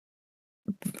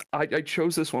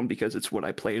chose this one because it's what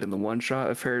I played in the one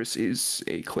shot. Ferris is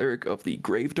a cleric of the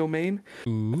Grave Domain.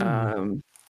 Ooh.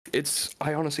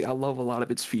 I honestly love a lot of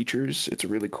its features. It's a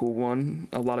really cool one.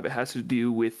 A lot of it has to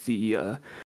do with the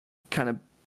kind of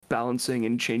balancing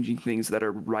and changing things that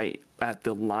are right at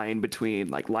the line between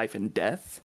like life and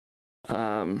death.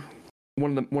 One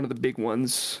of the big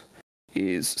ones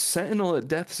is Sentinel at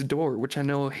Death's Door, which I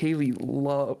know Haley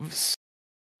loves.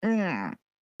 Yeah,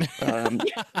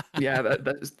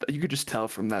 that you could just tell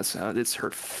from that sound. It's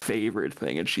her favorite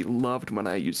thing, and she loved when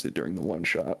I used it during the one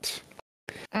shot.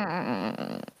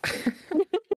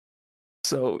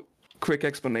 So, quick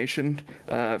explanation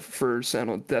for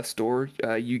Sentinel at Death's Door.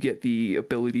 You get the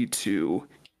ability to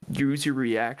use your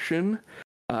reaction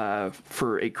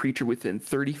for a creature within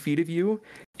 30 feet of you.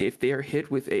 If they are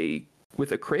hit with a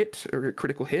crit or a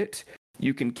critical hit,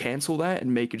 you can cancel that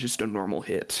and make it just a normal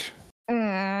hit.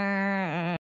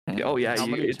 Oh yeah. How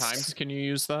many times can you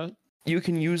use that? You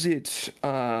can use it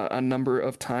a number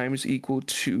of times equal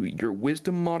to your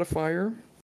wisdom modifier,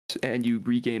 and you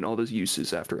regain all those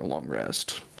uses after a long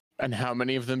rest. And how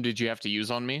many of them did you have to use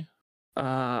on me?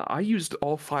 I used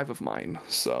all 5 of mine,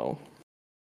 so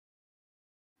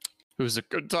It was a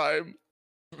good time.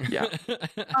 yeah.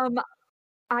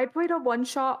 I played a one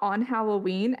shot on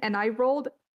Halloween and I rolled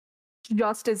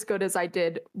just as good as I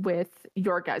did with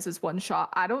your guys' one shot.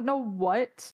 I don't know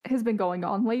what has been going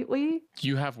on lately.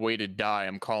 You have way to die,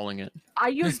 I'm calling it. I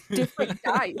use different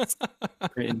dice.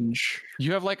 Cringe.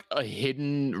 You have like a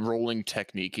hidden rolling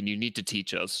technique and you need to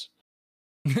teach us.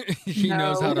 She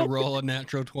knows how No. to roll a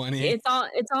natural 20. it's all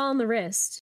on the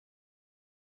wrist.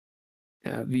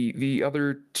 Yeah, the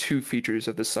other 2 features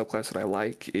of this subclass that I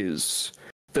like is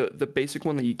the basic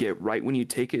one that you get right when you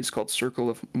take it is called Circle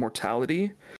of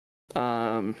Mortality.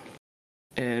 And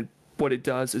what it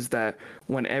does is that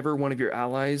whenever one of your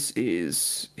allies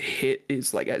is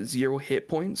like at 0 hit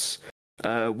points,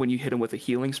 when you hit them with a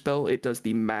healing spell, it does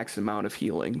the max amount of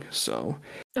healing. So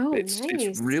Oh, it's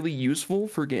really useful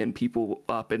for getting people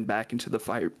up and back into the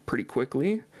fight pretty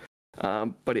quickly.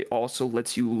 But it also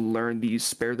lets you learn the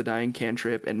Spare the Dying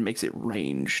cantrip and makes it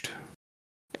ranged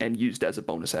and used as a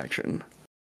bonus action.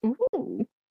 Ooh.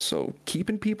 So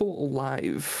keeping people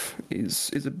alive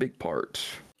is a big part.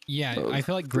 Yeah, of I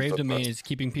feel like the Grave subclass. Domain is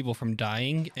keeping people from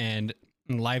dying, and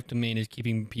Life Domain is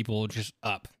keeping people just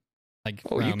up. Like,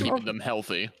 Oh, you can Keeping them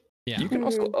healthy. yeah. You can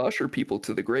also usher people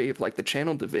to the grave, like the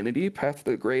Channel Divinity, Path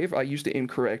to the Grave. I used it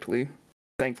incorrectly.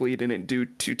 Thankfully, it didn't do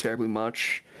too terribly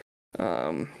much.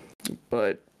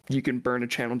 But you can burn a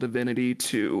Channel Divinity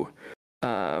to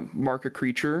mark a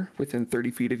creature within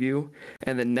 30 feet of you,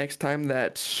 and then next time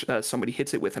that somebody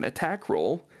hits it with an attack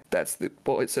roll,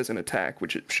 it says an attack,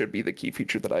 which it should be the key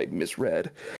feature that I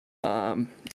misread.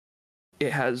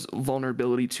 It has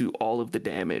vulnerability to all of the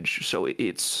damage, so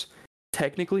it's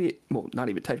technically, well, not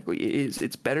even technically,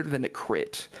 it's better than a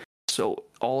crit. So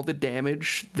all the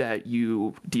damage that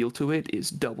you deal to it is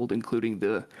doubled, including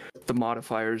the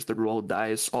modifiers, the roll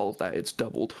dice, all of that. It's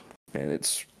doubled, and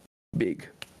it's big.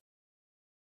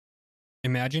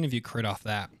 Imagine if you crit off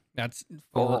that. That's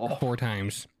 4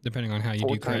 times, depending on how you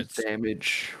 4 do times crits.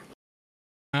 damage.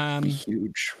 Um,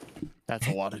 Huge. That's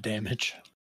a lot of damage.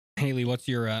 Haley, what's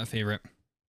your favorite?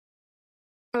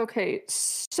 Okay,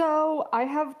 so I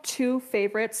have 2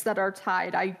 favorites that are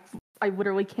tied. I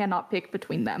literally cannot pick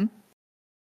between them.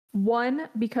 1,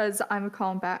 because I'm a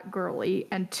combat girly,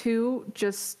 and 2,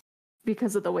 just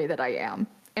because of the way that I am.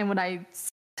 And when I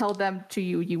tell them to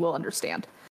you, you will understand.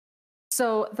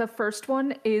 So the first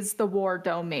one is the War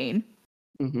Domain,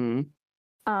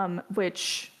 Mm-hmm.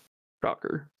 which,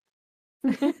 Shocker.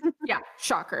 yeah,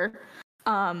 shocker.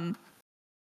 And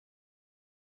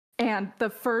the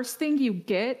first thing you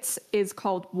get is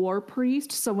called War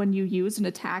Priest. So when you use an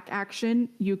attack action,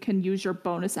 you can use your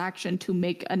bonus action to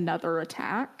make another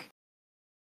attack,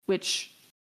 which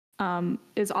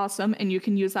is awesome. And you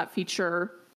can use that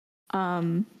feature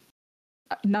a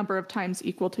number of times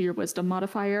equal to your wisdom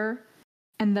modifier.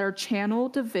 And their Channel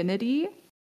Divinity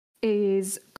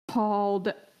is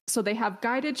called, so they have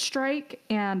Guided Strike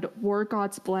and War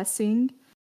God's Blessing.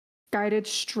 Guided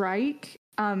Strike,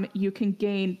 you can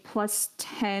gain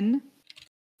 +10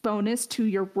 bonus to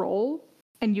your roll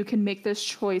and you can make this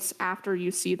choice after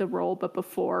you see the roll, but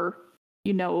before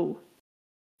you know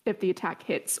if the attack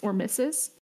hits or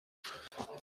misses.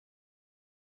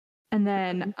 And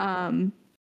then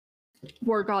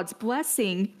War God's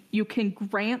Blessing, you can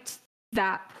grant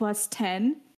that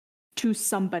 +10 to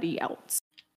somebody else.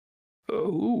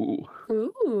 Oh.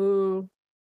 Ooh.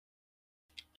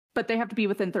 But they have to be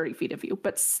within 30 feet of you.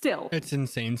 But still. It's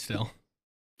insane still.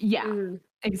 Yeah, Mm.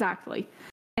 exactly.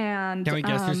 And Can we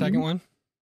guess your second one?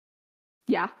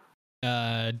 Yeah.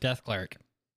 Death Cleric.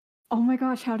 Oh my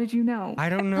gosh, how did you know? I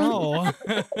don't know.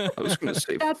 I was going to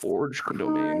say That's Forge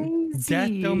Domain. Death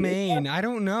crazy. Domain. I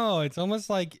don't know. It's almost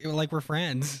like we're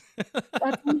friends.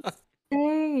 That's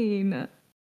insane.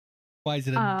 Why is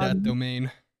it a Death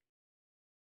Domain?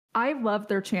 I love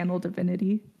their channel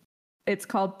divinity. It's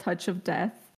called Touch of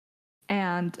Death.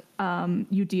 And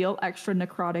you deal extra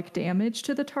necrotic damage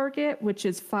to the target, which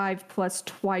is 5 plus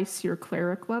twice your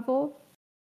cleric level.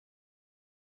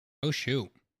 Oh,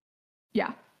 shoot.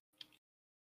 Yeah.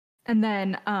 And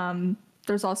then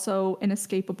there's also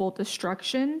inescapable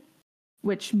destruction,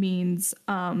 which means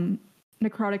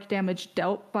necrotic damage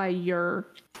dealt by your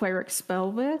cleric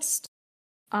spell list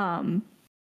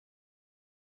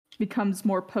becomes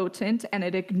more potent, and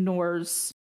it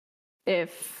ignores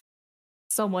if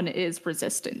someone is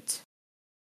resistant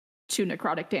to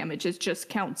necrotic damage. It just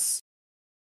counts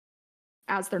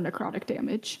as their necrotic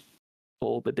damage.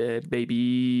 All the dead,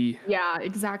 baby. Yeah,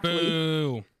 exactly.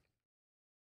 Boo.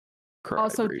 Cry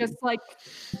Also, breeding. just like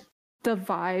the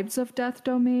vibes of Death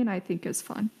Domain, I think is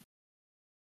fun.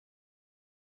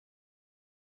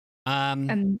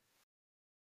 And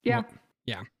yeah, well,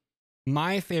 yeah.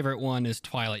 My favorite one is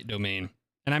Twilight Domain.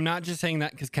 And I'm not just saying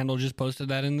that because Kendall just posted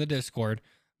that in the Discord.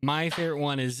 My favorite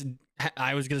one is,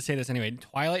 I was going to say this anyway,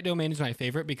 Twilight Domain is my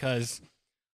favorite because,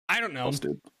 I don't know,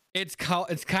 it's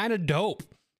kind of dope.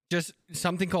 Just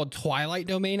something called Twilight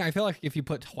Domain. I feel like if you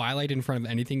put Twilight in front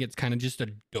of anything, it's kind of just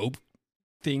a dope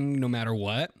thing no matter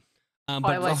what.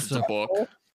 But it's also the book.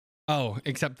 Oh,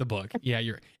 except the book. Yeah,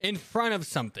 you're in front of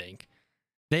something.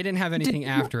 They didn't have anything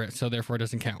after it, so therefore it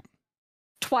doesn't count.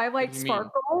 Twilight What do you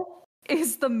Sparkle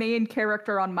is the main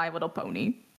character on My Little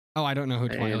Pony. Oh, I don't know who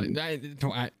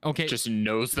Twilight. Okay, Just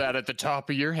knows that at the top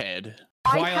of your head.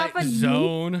 I have Twilight a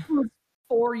Zone. niece who's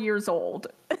 4 years old.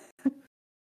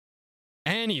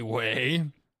 Anyway,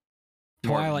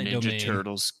 More Twilight Ninja Domain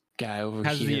Turtles guy over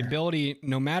has here. the ability,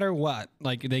 no matter what,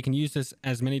 like they can use this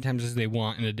as many times as they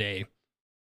want in a day.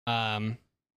 Can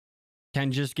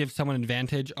just give someone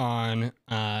advantage on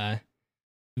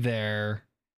their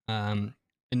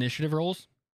initiative rolls.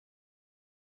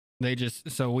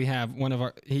 We have one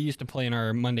of he used to play in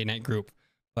our Monday night group,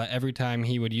 but every time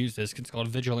he would use this, it's called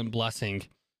Vigilant Blessing.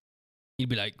 He'd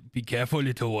be like, "Be careful,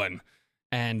 little one,"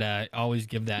 and always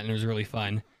give that, and it was really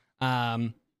fun.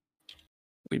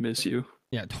 We miss you.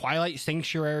 Yeah, Twilight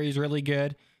Sanctuary is really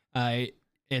good.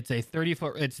 It's a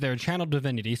 30-foot. It's their channel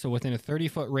divinity, so within a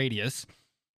 30-foot radius,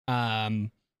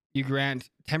 you grant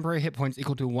temporary hit points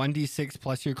equal to 1d6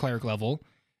 plus your cleric level,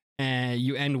 and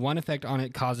you end one effect on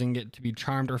it, causing it to be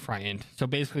charmed or frightened. So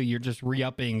basically, you're just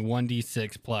re-upping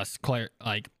 1d6 plus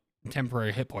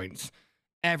temporary hit points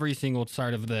every single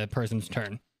start of the person's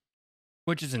turn,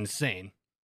 which is insane.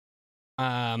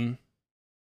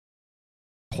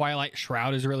 Twilight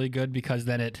Shroud is really good because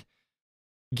then it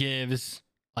gives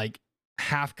like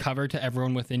half cover to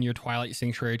everyone within your Twilight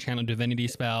Sanctuary channel divinity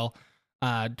spell.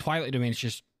 Twilight Domain is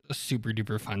just a super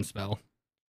duper fun spell.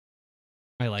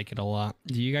 I like it a lot.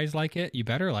 Do you guys like it? You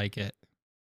better like it.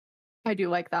 I do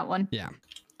like that one. Yeah.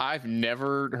 I've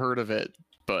never heard of it,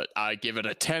 but I give it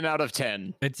a 10 out of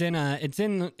 10. It's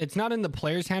not in the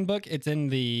player's handbook. It's in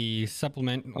the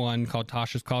supplement one called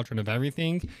Tasha's Cauldron of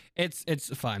Everything.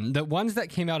 It's fun. The ones that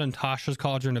came out in Tasha's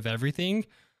Cauldron of Everything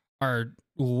are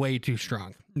way too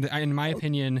strong. In my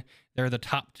opinion, they're the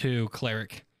top 2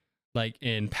 cleric, like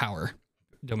in power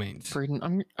domains. Braden,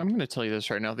 I'm going to tell you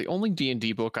this right now. The only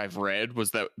D&D book I've read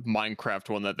was that Minecraft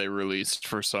one that they released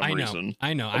for some reason.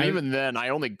 I know. And even then, I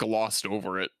only glossed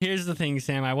over it. Here's the thing,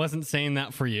 Sam. I wasn't saying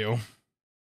that for you.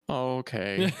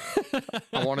 Okay.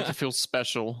 I wanted to feel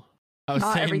special. I was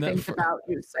Not saying that everything's for, about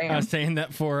you, Sam. I was saying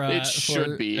that for It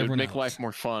should be. It would everyone make else. life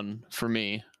more fun for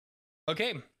me.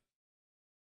 Okay.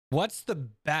 What's the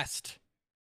best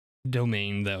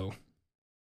domain, though?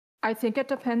 I think it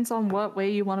depends on what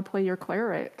way you want to play your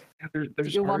cleric.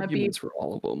 There's You wanna be- arguments for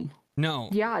all of them. No.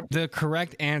 Yeah. The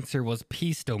correct answer was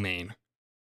peace domain.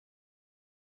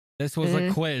 This was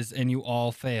a quiz, and you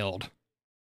all failed.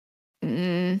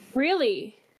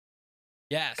 Really?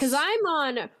 Yes. Because I'm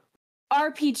on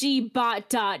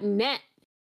RPGbot.net.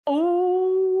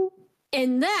 Oh.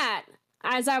 And that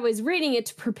as I was reading it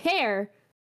to prepare,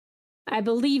 I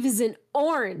believe is an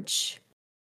orange.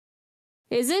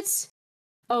 Is it?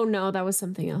 Oh no, that was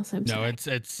something else. I'm sorry.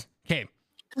 It's okay.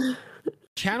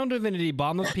 Channel Divinity,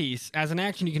 Bomb of Peace. As an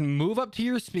action, you can move up to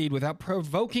your speed without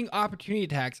provoking opportunity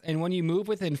attacks, and when you move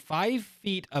within 5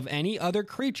 feet of any other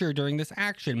creature during this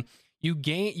action, you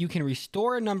can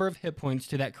restore a number of hit points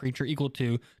to that creature equal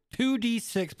to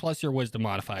 2d6 plus your wisdom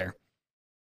modifier.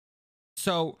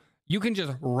 So you can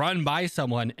just run by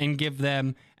someone and give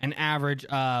them an average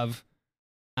of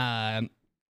 10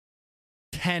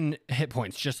 hit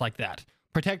points, just like that.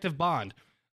 Protective Bond.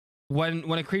 When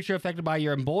a creature affected by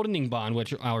your emboldening bond,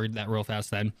 which I'll read that real fast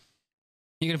then,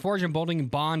 you can forge an emboldening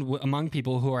bond among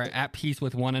people who are at peace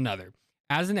with one another.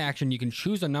 As an action, you can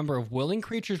choose a number of willing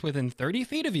creatures within 30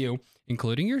 feet of you,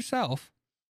 including yourself,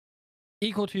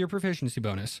 equal to your proficiency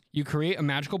bonus. You create a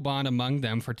magical bond among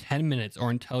them for 10 minutes or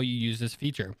until you use this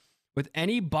feature. With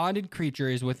any bonded creature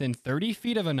is within 30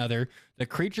 feet of another, the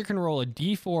creature can roll a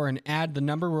d4 and add the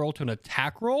number roll to an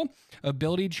attack roll,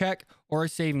 ability check, or a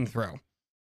saving throw.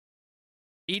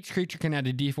 Each creature can add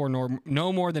a d4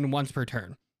 no more than once per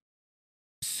turn.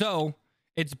 So,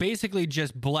 it's basically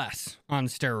just Bless on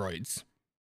steroids.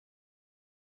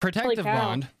 Protective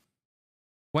Bond.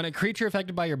 When a creature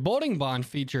affected by your bolting bond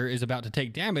feature is about to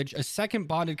take damage, a second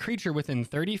bonded creature within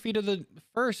 30 feet of the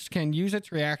first can use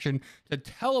its reaction to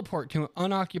teleport to an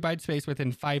unoccupied space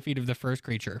within 5 feet of the first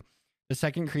creature. The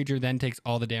second creature then takes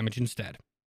all the damage instead.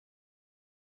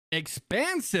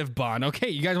 Expansive Bond. Okay,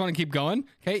 you guys want to keep going?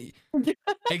 Okay.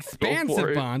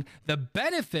 Expansive Bond. The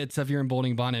benefits of your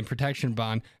emboldening bond and protection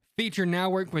bond feature now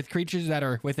work with creatures that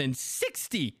are within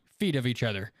 60 feet of each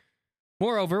other.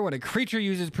 Moreover, when a creature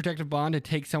uses protective bond to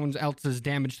take someone else's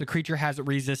damage, the creature has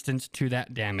resistance to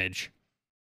that damage.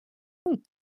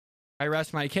 I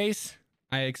rest my case.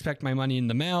 I expect my money in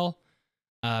the mail.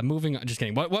 Moving on. Just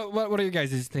kidding. What do you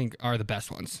guys think are the best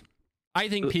ones? I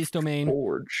think Peace Domain.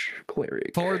 Forge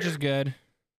Cleric. Forge is good.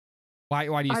 Why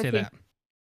do you say that?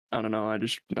 I don't know. I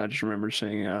just remember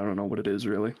saying I don't know what it is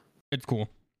really. It's cool.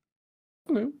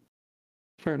 Okay.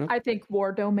 Fair enough. I think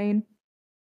War Domain.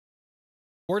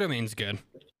 War Domain's good.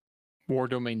 War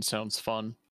Domain sounds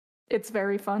fun. It's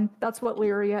very fun. That's what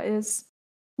Lyria is.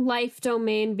 Life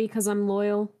Domain because I'm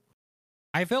loyal.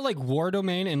 I feel like War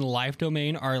Domain and Life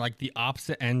Domain are like the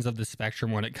opposite ends of the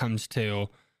spectrum when it comes to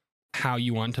how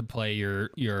you want to play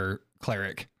your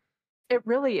cleric. It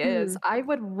really is. I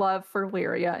would love for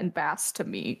Lyria and Bass to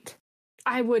meet.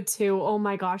 I would too. Oh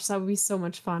my gosh, that would be so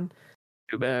much fun.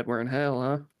 Too bad we're in hell,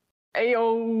 huh?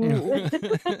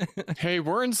 Ayo. Hey,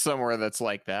 we're in somewhere that's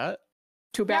like that.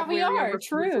 Too bad we Lyria are,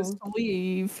 refuses true. to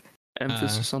leave.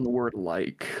 Emphasis on the word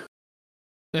like.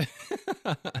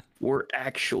 We're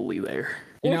actually there.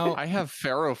 You know, I have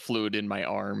ferrofluid in my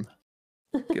arm.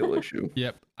 Skill issue.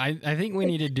 Yep. I think we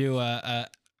need to do a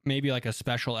maybe like a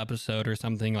special episode or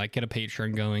something, like get a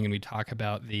Patreon going and we talk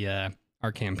about the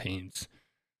our campaigns.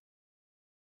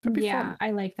 Yeah, fun.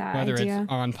 I like that Whether idea.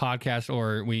 it's on podcast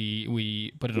or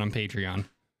we put it on Patreon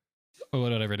or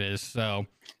whatever it is. So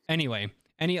anyway,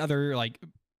 any other like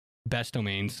best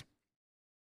domains?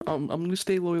 I'm gonna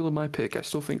stay loyal to my pick. I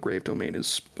still think Grave Domain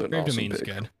is an Grave awesome Domain's pick.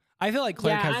 good. I feel like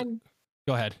Cleric Yeah, has.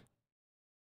 Go ahead.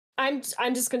 I'm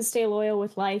just gonna stay loyal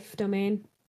with Life Domain.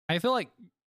 I feel like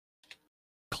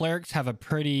clerics have a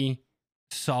pretty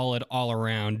solid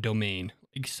all-around domain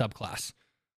like subclass.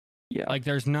 Yeah. Like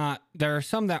there are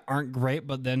some that aren't great,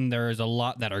 but then there is a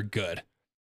lot that are good.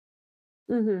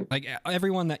 Mm-hmm. Like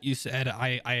everyone that you said,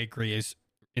 I agree is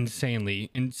insanely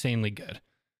good.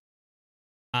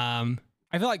 I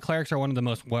feel like clerics are one of the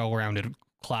most well-rounded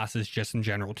classes just in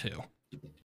general too.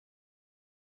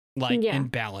 Like Yeah. in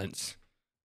balance.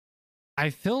 I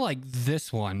feel like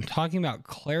this one, talking about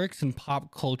clerics and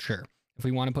pop culture, if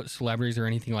we want to put celebrities or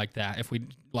anything like that, if we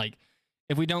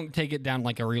don't take it down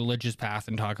like a religious path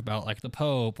and talk about like the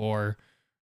Pope or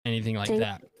anything like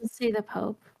that. Say the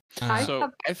Pope. So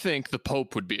I think the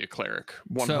Pope would be a cleric,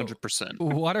 100%.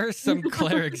 What are some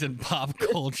clerics in pop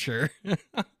culture?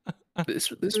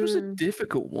 This was a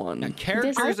difficult one.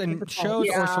 Characters and difficult. shows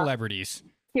or Yeah. celebrities.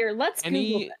 Here, let's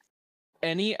Google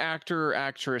Any actor or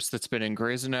actress that's been in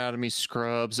Grey's Anatomy,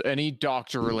 Scrubs, any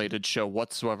doctor-related show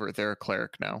whatsoever, they're a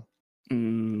cleric now.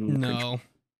 No.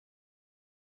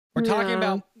 We're talking No.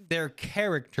 about their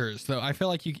characters, though. I feel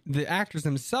like the actors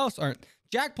themselves aren't.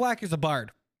 Jack Black is a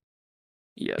bard.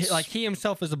 Yes. Like he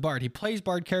himself is a bard. He plays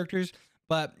bard characters,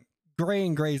 but Grey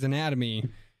in Grey's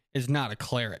Anatomy is not a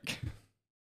cleric.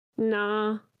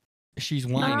 Nah. She's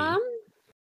whiny.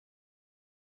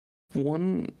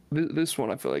 This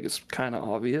one I feel like is kind of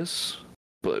obvious,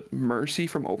 but Mercy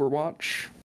from Overwatch.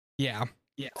 Yeah.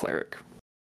 cleric.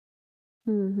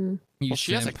 Mm-hmm. You Well,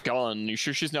 she has a simp. gun. You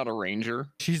sure she's not a ranger?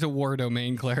 She's a war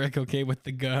domain cleric, okay, with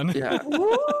the gun. Yeah,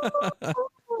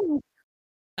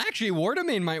 Actually, war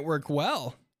domain might work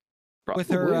well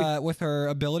probably. with her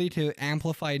ability to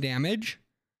amplify damage.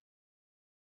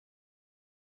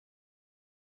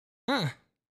 Huh.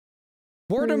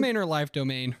 War domain or life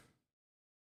domain?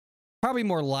 Probably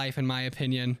more life, in my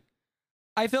opinion.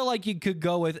 I feel like you could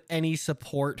go with any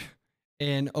support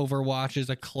in Overwatch as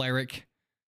a cleric.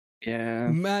 Yeah.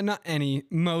 Not any,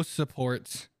 most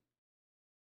supports.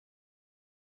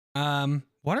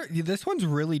 This one's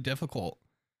really difficult.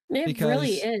 It Because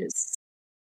really is.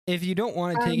 if you don't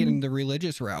want to take it in the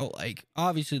religious route, like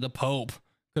obviously the Pope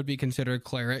could be considered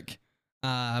cleric.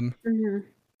 Mhm.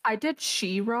 I did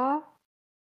She-Ra.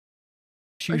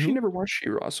 I actually never watched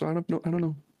She-Ra, so I don't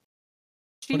know.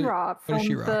 What is She-Ra from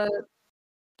She-Ra? the.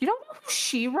 You don't know who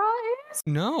She-Ra is?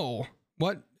 No.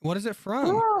 What is it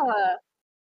from? Yeah.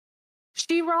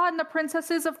 She-Ra and the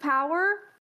Princesses of Power.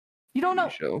 You don't know?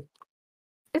 Show.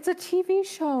 It's a TV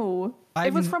show.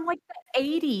 It was from like the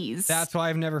 80s. That's why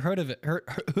I've never heard of it. Heard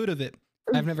of it.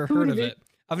 I've never heard of it.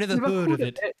 I've never heard of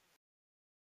it.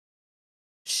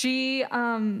 She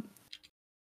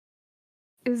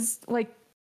is like,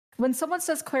 when someone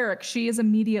says cleric, she is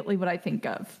immediately what I think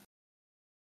of.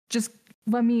 Just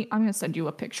I'm gonna send you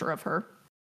a picture of her.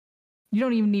 You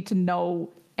don't even need to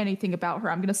know anything about her.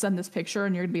 I'm gonna send this picture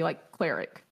and you're gonna be like,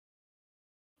 cleric.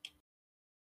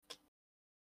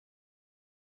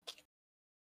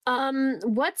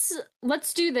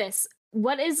 Let's do this.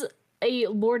 What is a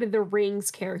Lord of the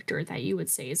Rings character that you would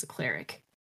say is a cleric?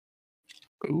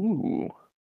 Ooh.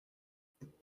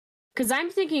 Because I'm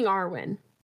thinking Arwen.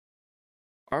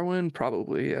 Arwen,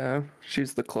 probably, yeah.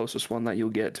 She's the closest one that you'll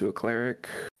get to a cleric.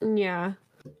 Yeah.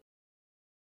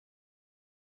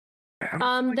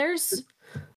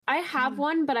 I have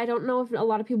one, but I don't know if a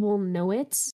lot of people will know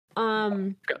it.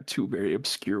 I've got two very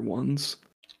obscure ones.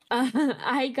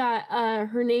 I got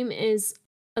her name is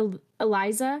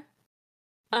Eliza.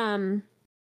 From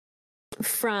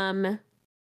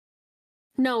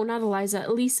no, not Eliza,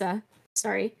 Elisa.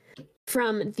 Sorry.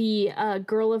 From the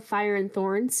Girl of Fire and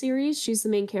Thorn series. She's the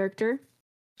main character.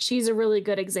 She's a really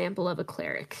good example of a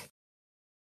cleric.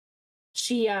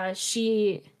 She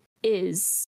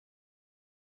is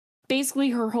basically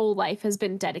her whole life has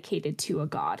been dedicated to a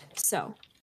god. So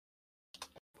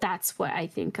that's what I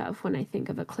think of when I think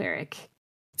of a cleric.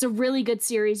 It's a really good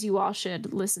series. You all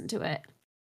should listen to it.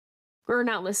 Or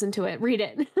not listen to it, read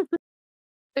it.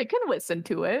 They can listen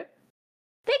to it.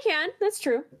 They can, that's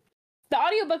true. The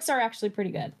audiobooks are actually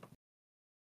pretty good.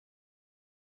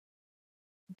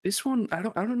 This one, I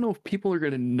don't know if people are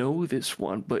gonna know this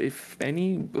one, but if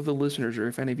any of the listeners or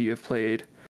if any of you have played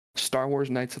Star Wars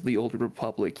Knights of the Old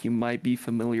Republic, you might be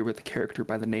familiar with a character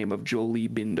by the name of Jolie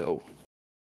Bindo.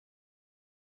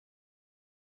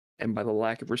 And by the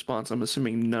lack of response, I'm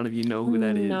assuming none of you know who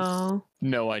that is. No.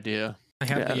 No idea. I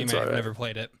have Yeah, the game. that's I've alright. never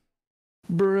played it.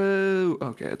 Bro,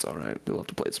 okay, it's all right. We'll have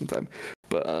to play it sometime.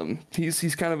 But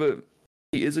he's kind of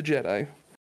he is a Jedi,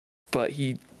 but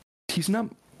he's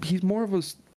more of a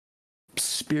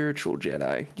spiritual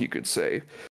Jedi, you could say.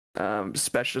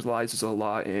 Specializes a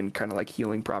lot in kind of like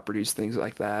healing properties, things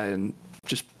like that, and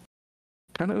just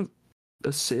kind of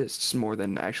assists more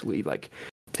than actually like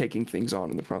taking things on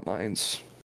in the front lines.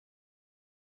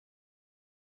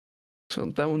 So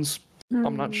that one's.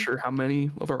 I'm not sure how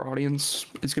many of our audience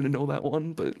is going to know that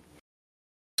one, but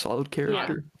solid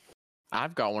character.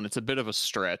 I've got one. It's a bit of a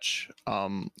stretch.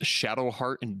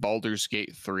 Shadowheart in Baldur's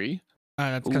Gate 3.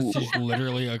 That's because Ooh. she's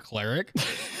literally a cleric.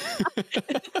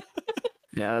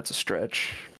 Yeah, that's a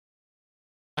stretch.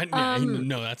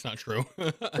 No, that's not true.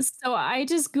 So I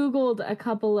just Googled a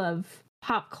couple of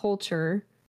pop culture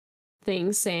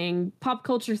things saying pop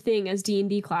culture thing as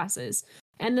D&D classes.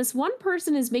 And this one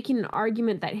person is making an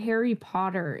argument that Harry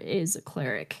Potter is a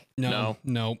cleric. No.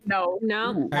 No.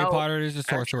 Ooh. Harry Potter is a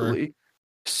sorcerer. Actually,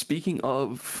 speaking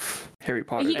of Harry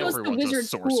Potter, He goes to Everyone's a wizard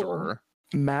school. sorcerer.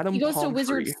 Madame He goes to Pomfrey,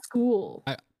 wizard school.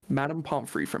 Madame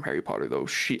Pomfrey from Harry Potter, though,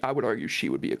 I would argue she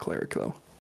would be a cleric, though.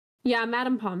 Yeah,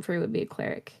 Madame Pomfrey would be a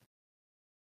cleric.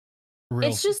 Real.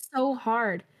 It's just so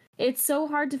hard. It's so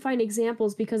hard to find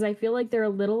examples because I feel like they're a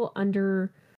little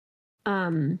under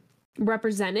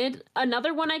represented.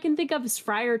 Another one I can think of is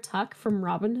Friar Tuck from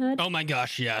Robin Hood. Oh my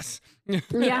gosh, yes.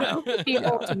 Yeah. The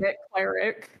ultimate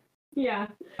cleric. Yeah.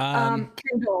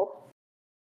 Kendall,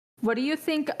 what do you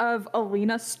think of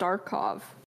Alina Starkov?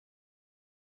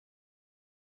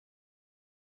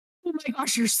 Oh my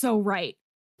gosh, you're so right.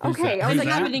 Who's Okay, that? I was Who's like,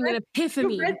 that? having an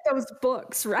epiphany. You read those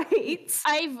books, right?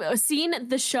 I've seen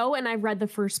the show and I read the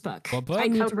first book. What book? I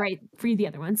need Okay. to read the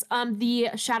other ones. The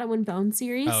Shadow and Bone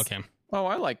series. Oh, okay. Oh,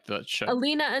 I like that show.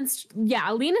 Alina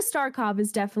Starkov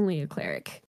is definitely a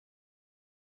cleric.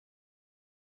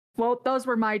 Well, those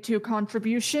were my 2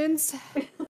 contributions.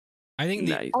 I think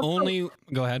the Nice. only.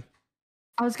 Go ahead.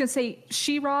 I was gonna say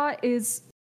She-Ra is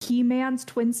He-Man's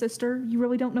twin sister. You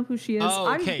really don't know who she is.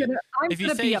 Oh, okay. I'm If you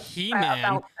gonna say be upset He-Man,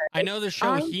 about I know the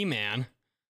show I'm- He-Man.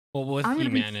 Well, with I'm gonna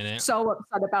be He-Man in it, so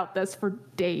upset about this for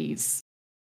days.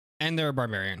 and they're a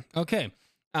barbarian. Okay.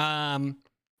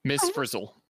 Miss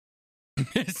Frizzle.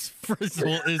 Miss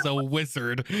Frizzle is a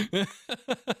wizard.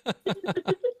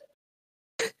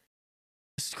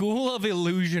 School of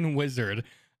Illusion wizard.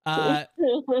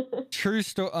 True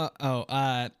story.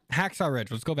 Hacksaw Ridge.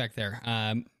 Let's go back there.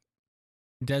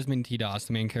 Desmond T. Doss,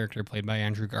 the main character, played by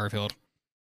Andrew Garfield.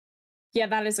 Yeah,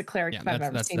 that is a cleric Yeah, if I've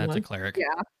ever that's seen a one. cleric.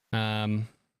 Yeah.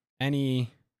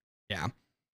 Yeah.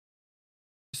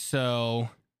 So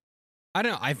I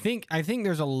don't know. I think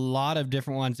there's a lot of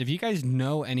different ones. If you guys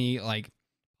know any like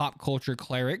pop culture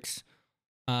clerics,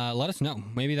 let us know.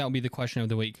 Maybe that'll be the question of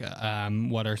the week.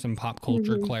 What are some pop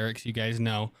culture clerics you guys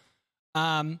know?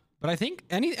 But I think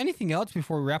anything else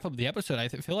before we wrap up the episode, I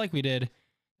feel like we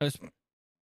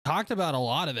talked about a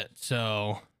lot of it.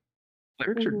 So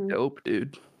Clerics are dope,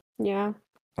 dude. Yeah.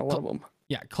 I love them.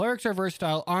 yeah, clerics are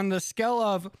versatile. On the scale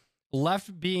of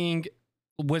left being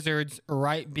wizards,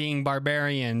 right being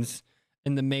barbarians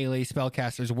in the melee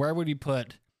spellcasters, where would you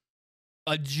put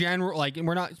a general, like, and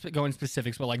we're not going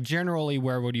specifics, but like generally,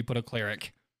 where would you put a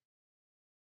cleric?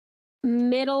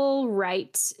 Middle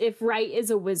right. If right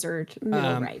is a wizard,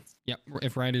 middle right. Yep,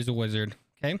 if right is a wizard.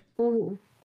 Okay. Mhm.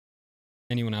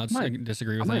 Anyone else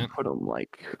disagree I with might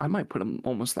that? put them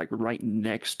almost like right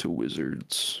next to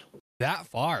wizards. That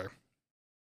far?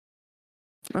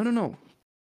 I don't know.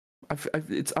 I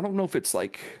don't know if it's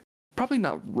like probably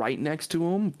not right next to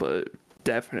them, but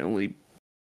definitely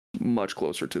much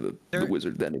closer to the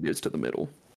wizard than it is to the middle.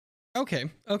 Okay.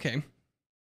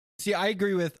 See, I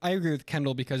agree with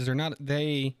Kendall because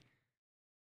they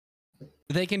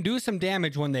can do some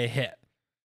damage when they hit.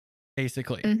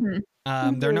 Basically,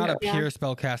 they're not a pure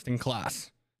spellcasting class,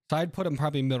 so I'd put them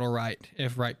probably middle right,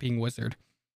 if right being wizard.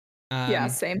 Yeah,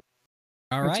 same.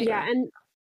 All right. Yeah, and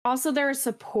also they're a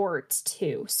support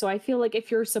too. So I feel like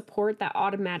if you're a support, that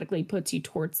automatically puts you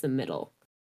towards the middle.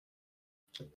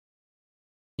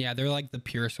 Yeah, they're like the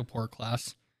pure support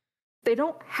class. They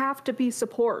don't have to be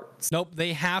supports. Nope,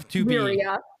 they have to be.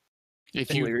 Lyria.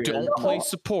 If you Lyria. don't play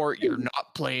support, you're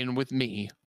not playing with me.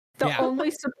 The Yeah.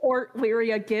 only support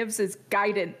Lyria gives is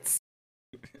guidance.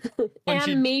 When And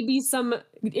she- maybe some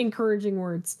encouraging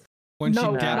words. When No, she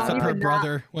daps not up her even that.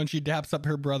 brother. When she daps up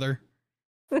her brother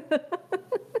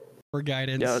for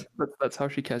guidance. Yeah, that's how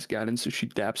she casts guidance. So she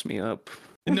daps me up.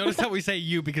 And notice how we say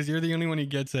you because you're the only one who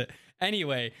gets it.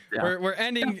 Anyway, Yeah. we're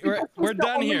ending. We're Who's the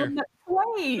done only here. one that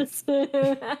plays?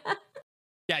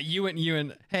 Yeah, you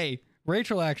and hey,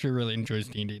 Rachel actually really enjoys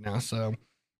D&D now, so.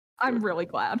 I'm really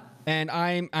glad. And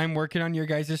I'm working on your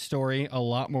guys' story a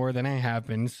lot more than I have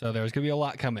been, so there's gonna be a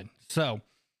lot coming. So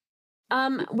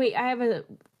Wait, I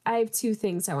have 2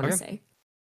 things I want to Okay. say.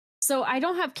 So I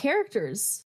don't have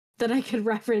characters that I could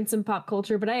reference in pop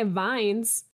culture, but I have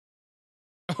vines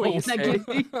Wait,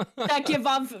 that give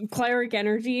off cleric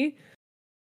energy.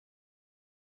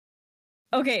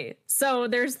 Okay, so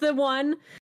there's the one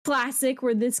classic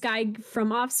where this guy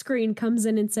from off screen comes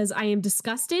in and says, I am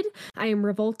disgusted, I am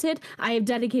revolted, I have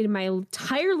dedicated my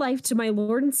entire life to my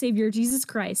Lord and Savior Jesus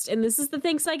Christ, and this is the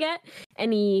thanks I get.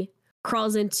 And he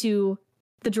crawls into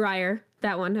the dryer.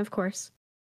 That one, of course.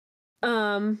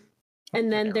 And then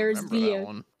Can't there's remember that the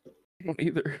one. I don't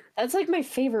either. that's like my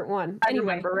favorite one. I Anyway,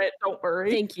 remember it. Don't worry.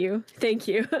 thank you.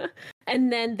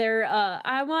 And then there,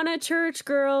 I want a church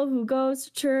girl who goes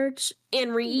to church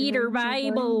and read her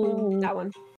Bible. That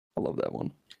one. I love that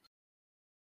one.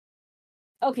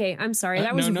 Okay, I'm sorry.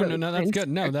 That was no, really that's cringe. good.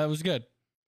 No, that was good.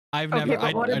 I've Okay, never.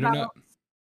 but what I don't know. about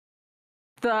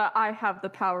the I have the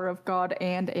power of God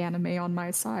and anime on my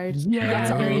side?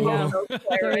 Yeah, there you go.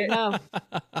 There you go.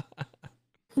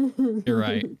 You're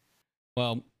right.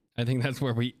 Well, I think that's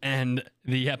where we end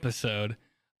the episode.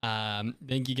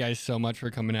 Thank you guys so much for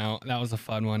coming out. That was a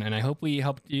fun one, and I hope we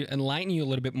helped you enlighten you a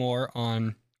little bit more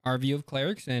on our view of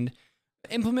clerics and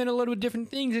implement a little bit different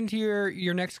things into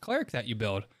your next cleric that you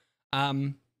build.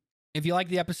 If you like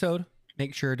the episode,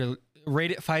 make sure to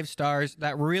rate it 5 stars.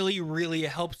 That really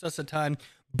helps us a ton.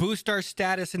 Boost our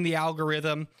status in the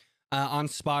algorithm on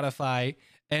Spotify,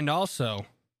 and also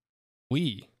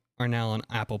we are now on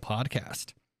Apple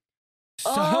Podcast.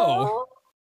 So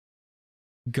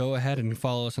go ahead and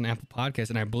follow us on Apple Podcasts.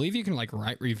 And I believe you can like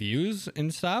write reviews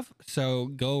and stuff. So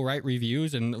go write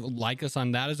reviews and like us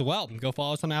on that as well. Go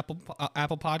follow us on Apple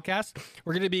Podcasts.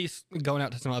 We're going to be going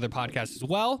out to some other podcasts as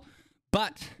well.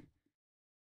 But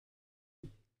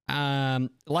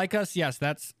like us, yes,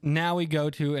 that's now we go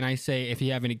to, and I say, if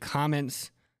you have any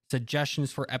comments,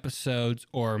 suggestions for episodes,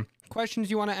 or questions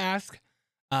you want to ask,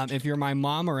 if you're my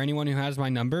mom or anyone who has my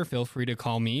number, feel free to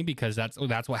call me, because that's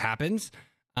what happens.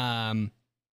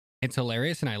 It's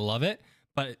hilarious and I love it.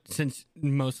 But since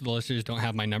most of the listeners don't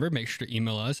have my number, make sure to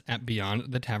email us at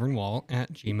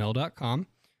beyondthetavernwall@gmail.com.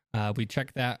 We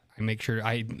check that. I make sure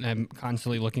I am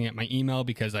constantly looking at my email,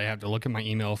 because I have to look at my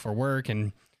email for work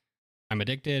and I'm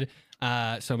addicted.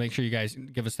 So make sure you guys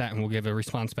give us that and we'll give a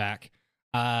response back.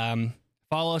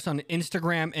 Follow us on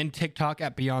Instagram and TikTok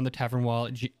at Beyond the Tavern Wall,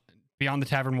 Beyond the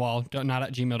Tavern Wall, not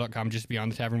at gmail.com, just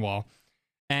Beyond the Tavern Wall.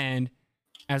 And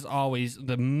as always,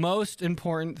 the most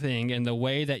important thing and the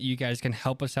way that you guys can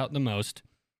help us out the most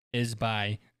is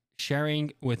by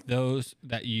sharing with those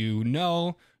that you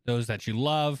know, those that you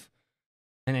love,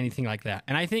 and anything like that.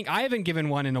 And I think I haven't given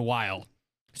one in a while.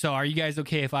 So are you guys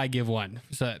okay if I give one?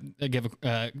 So I give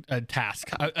a task.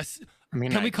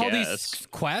 Can we call these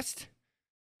quest?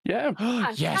 Yeah.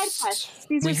 Yes. Side quests.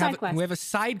 These are side quests. We have a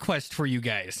side quest for you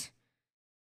guys.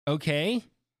 Okay.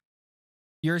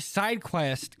 Your side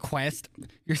quest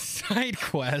is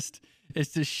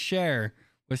to share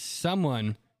with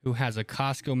someone who has a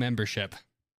Costco membership.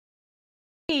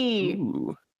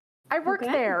 Ooh. I work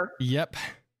Okay. there. Yep.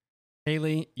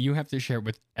 Haley, you have to share it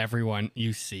with everyone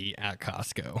you see at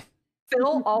Costco.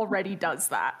 Phil already does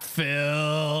that.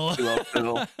 Phil. Hello,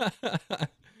 Phil.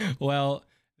 Well,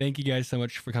 thank you guys so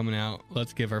much for coming out.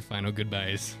 Let's give our final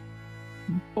goodbyes.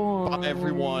 Bye,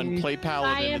 everyone. Play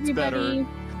Paladin. Bye, It's better. everybody.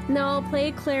 No,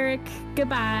 play Cleric.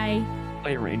 Goodbye.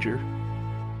 Play Ranger.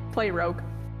 Play Rogue.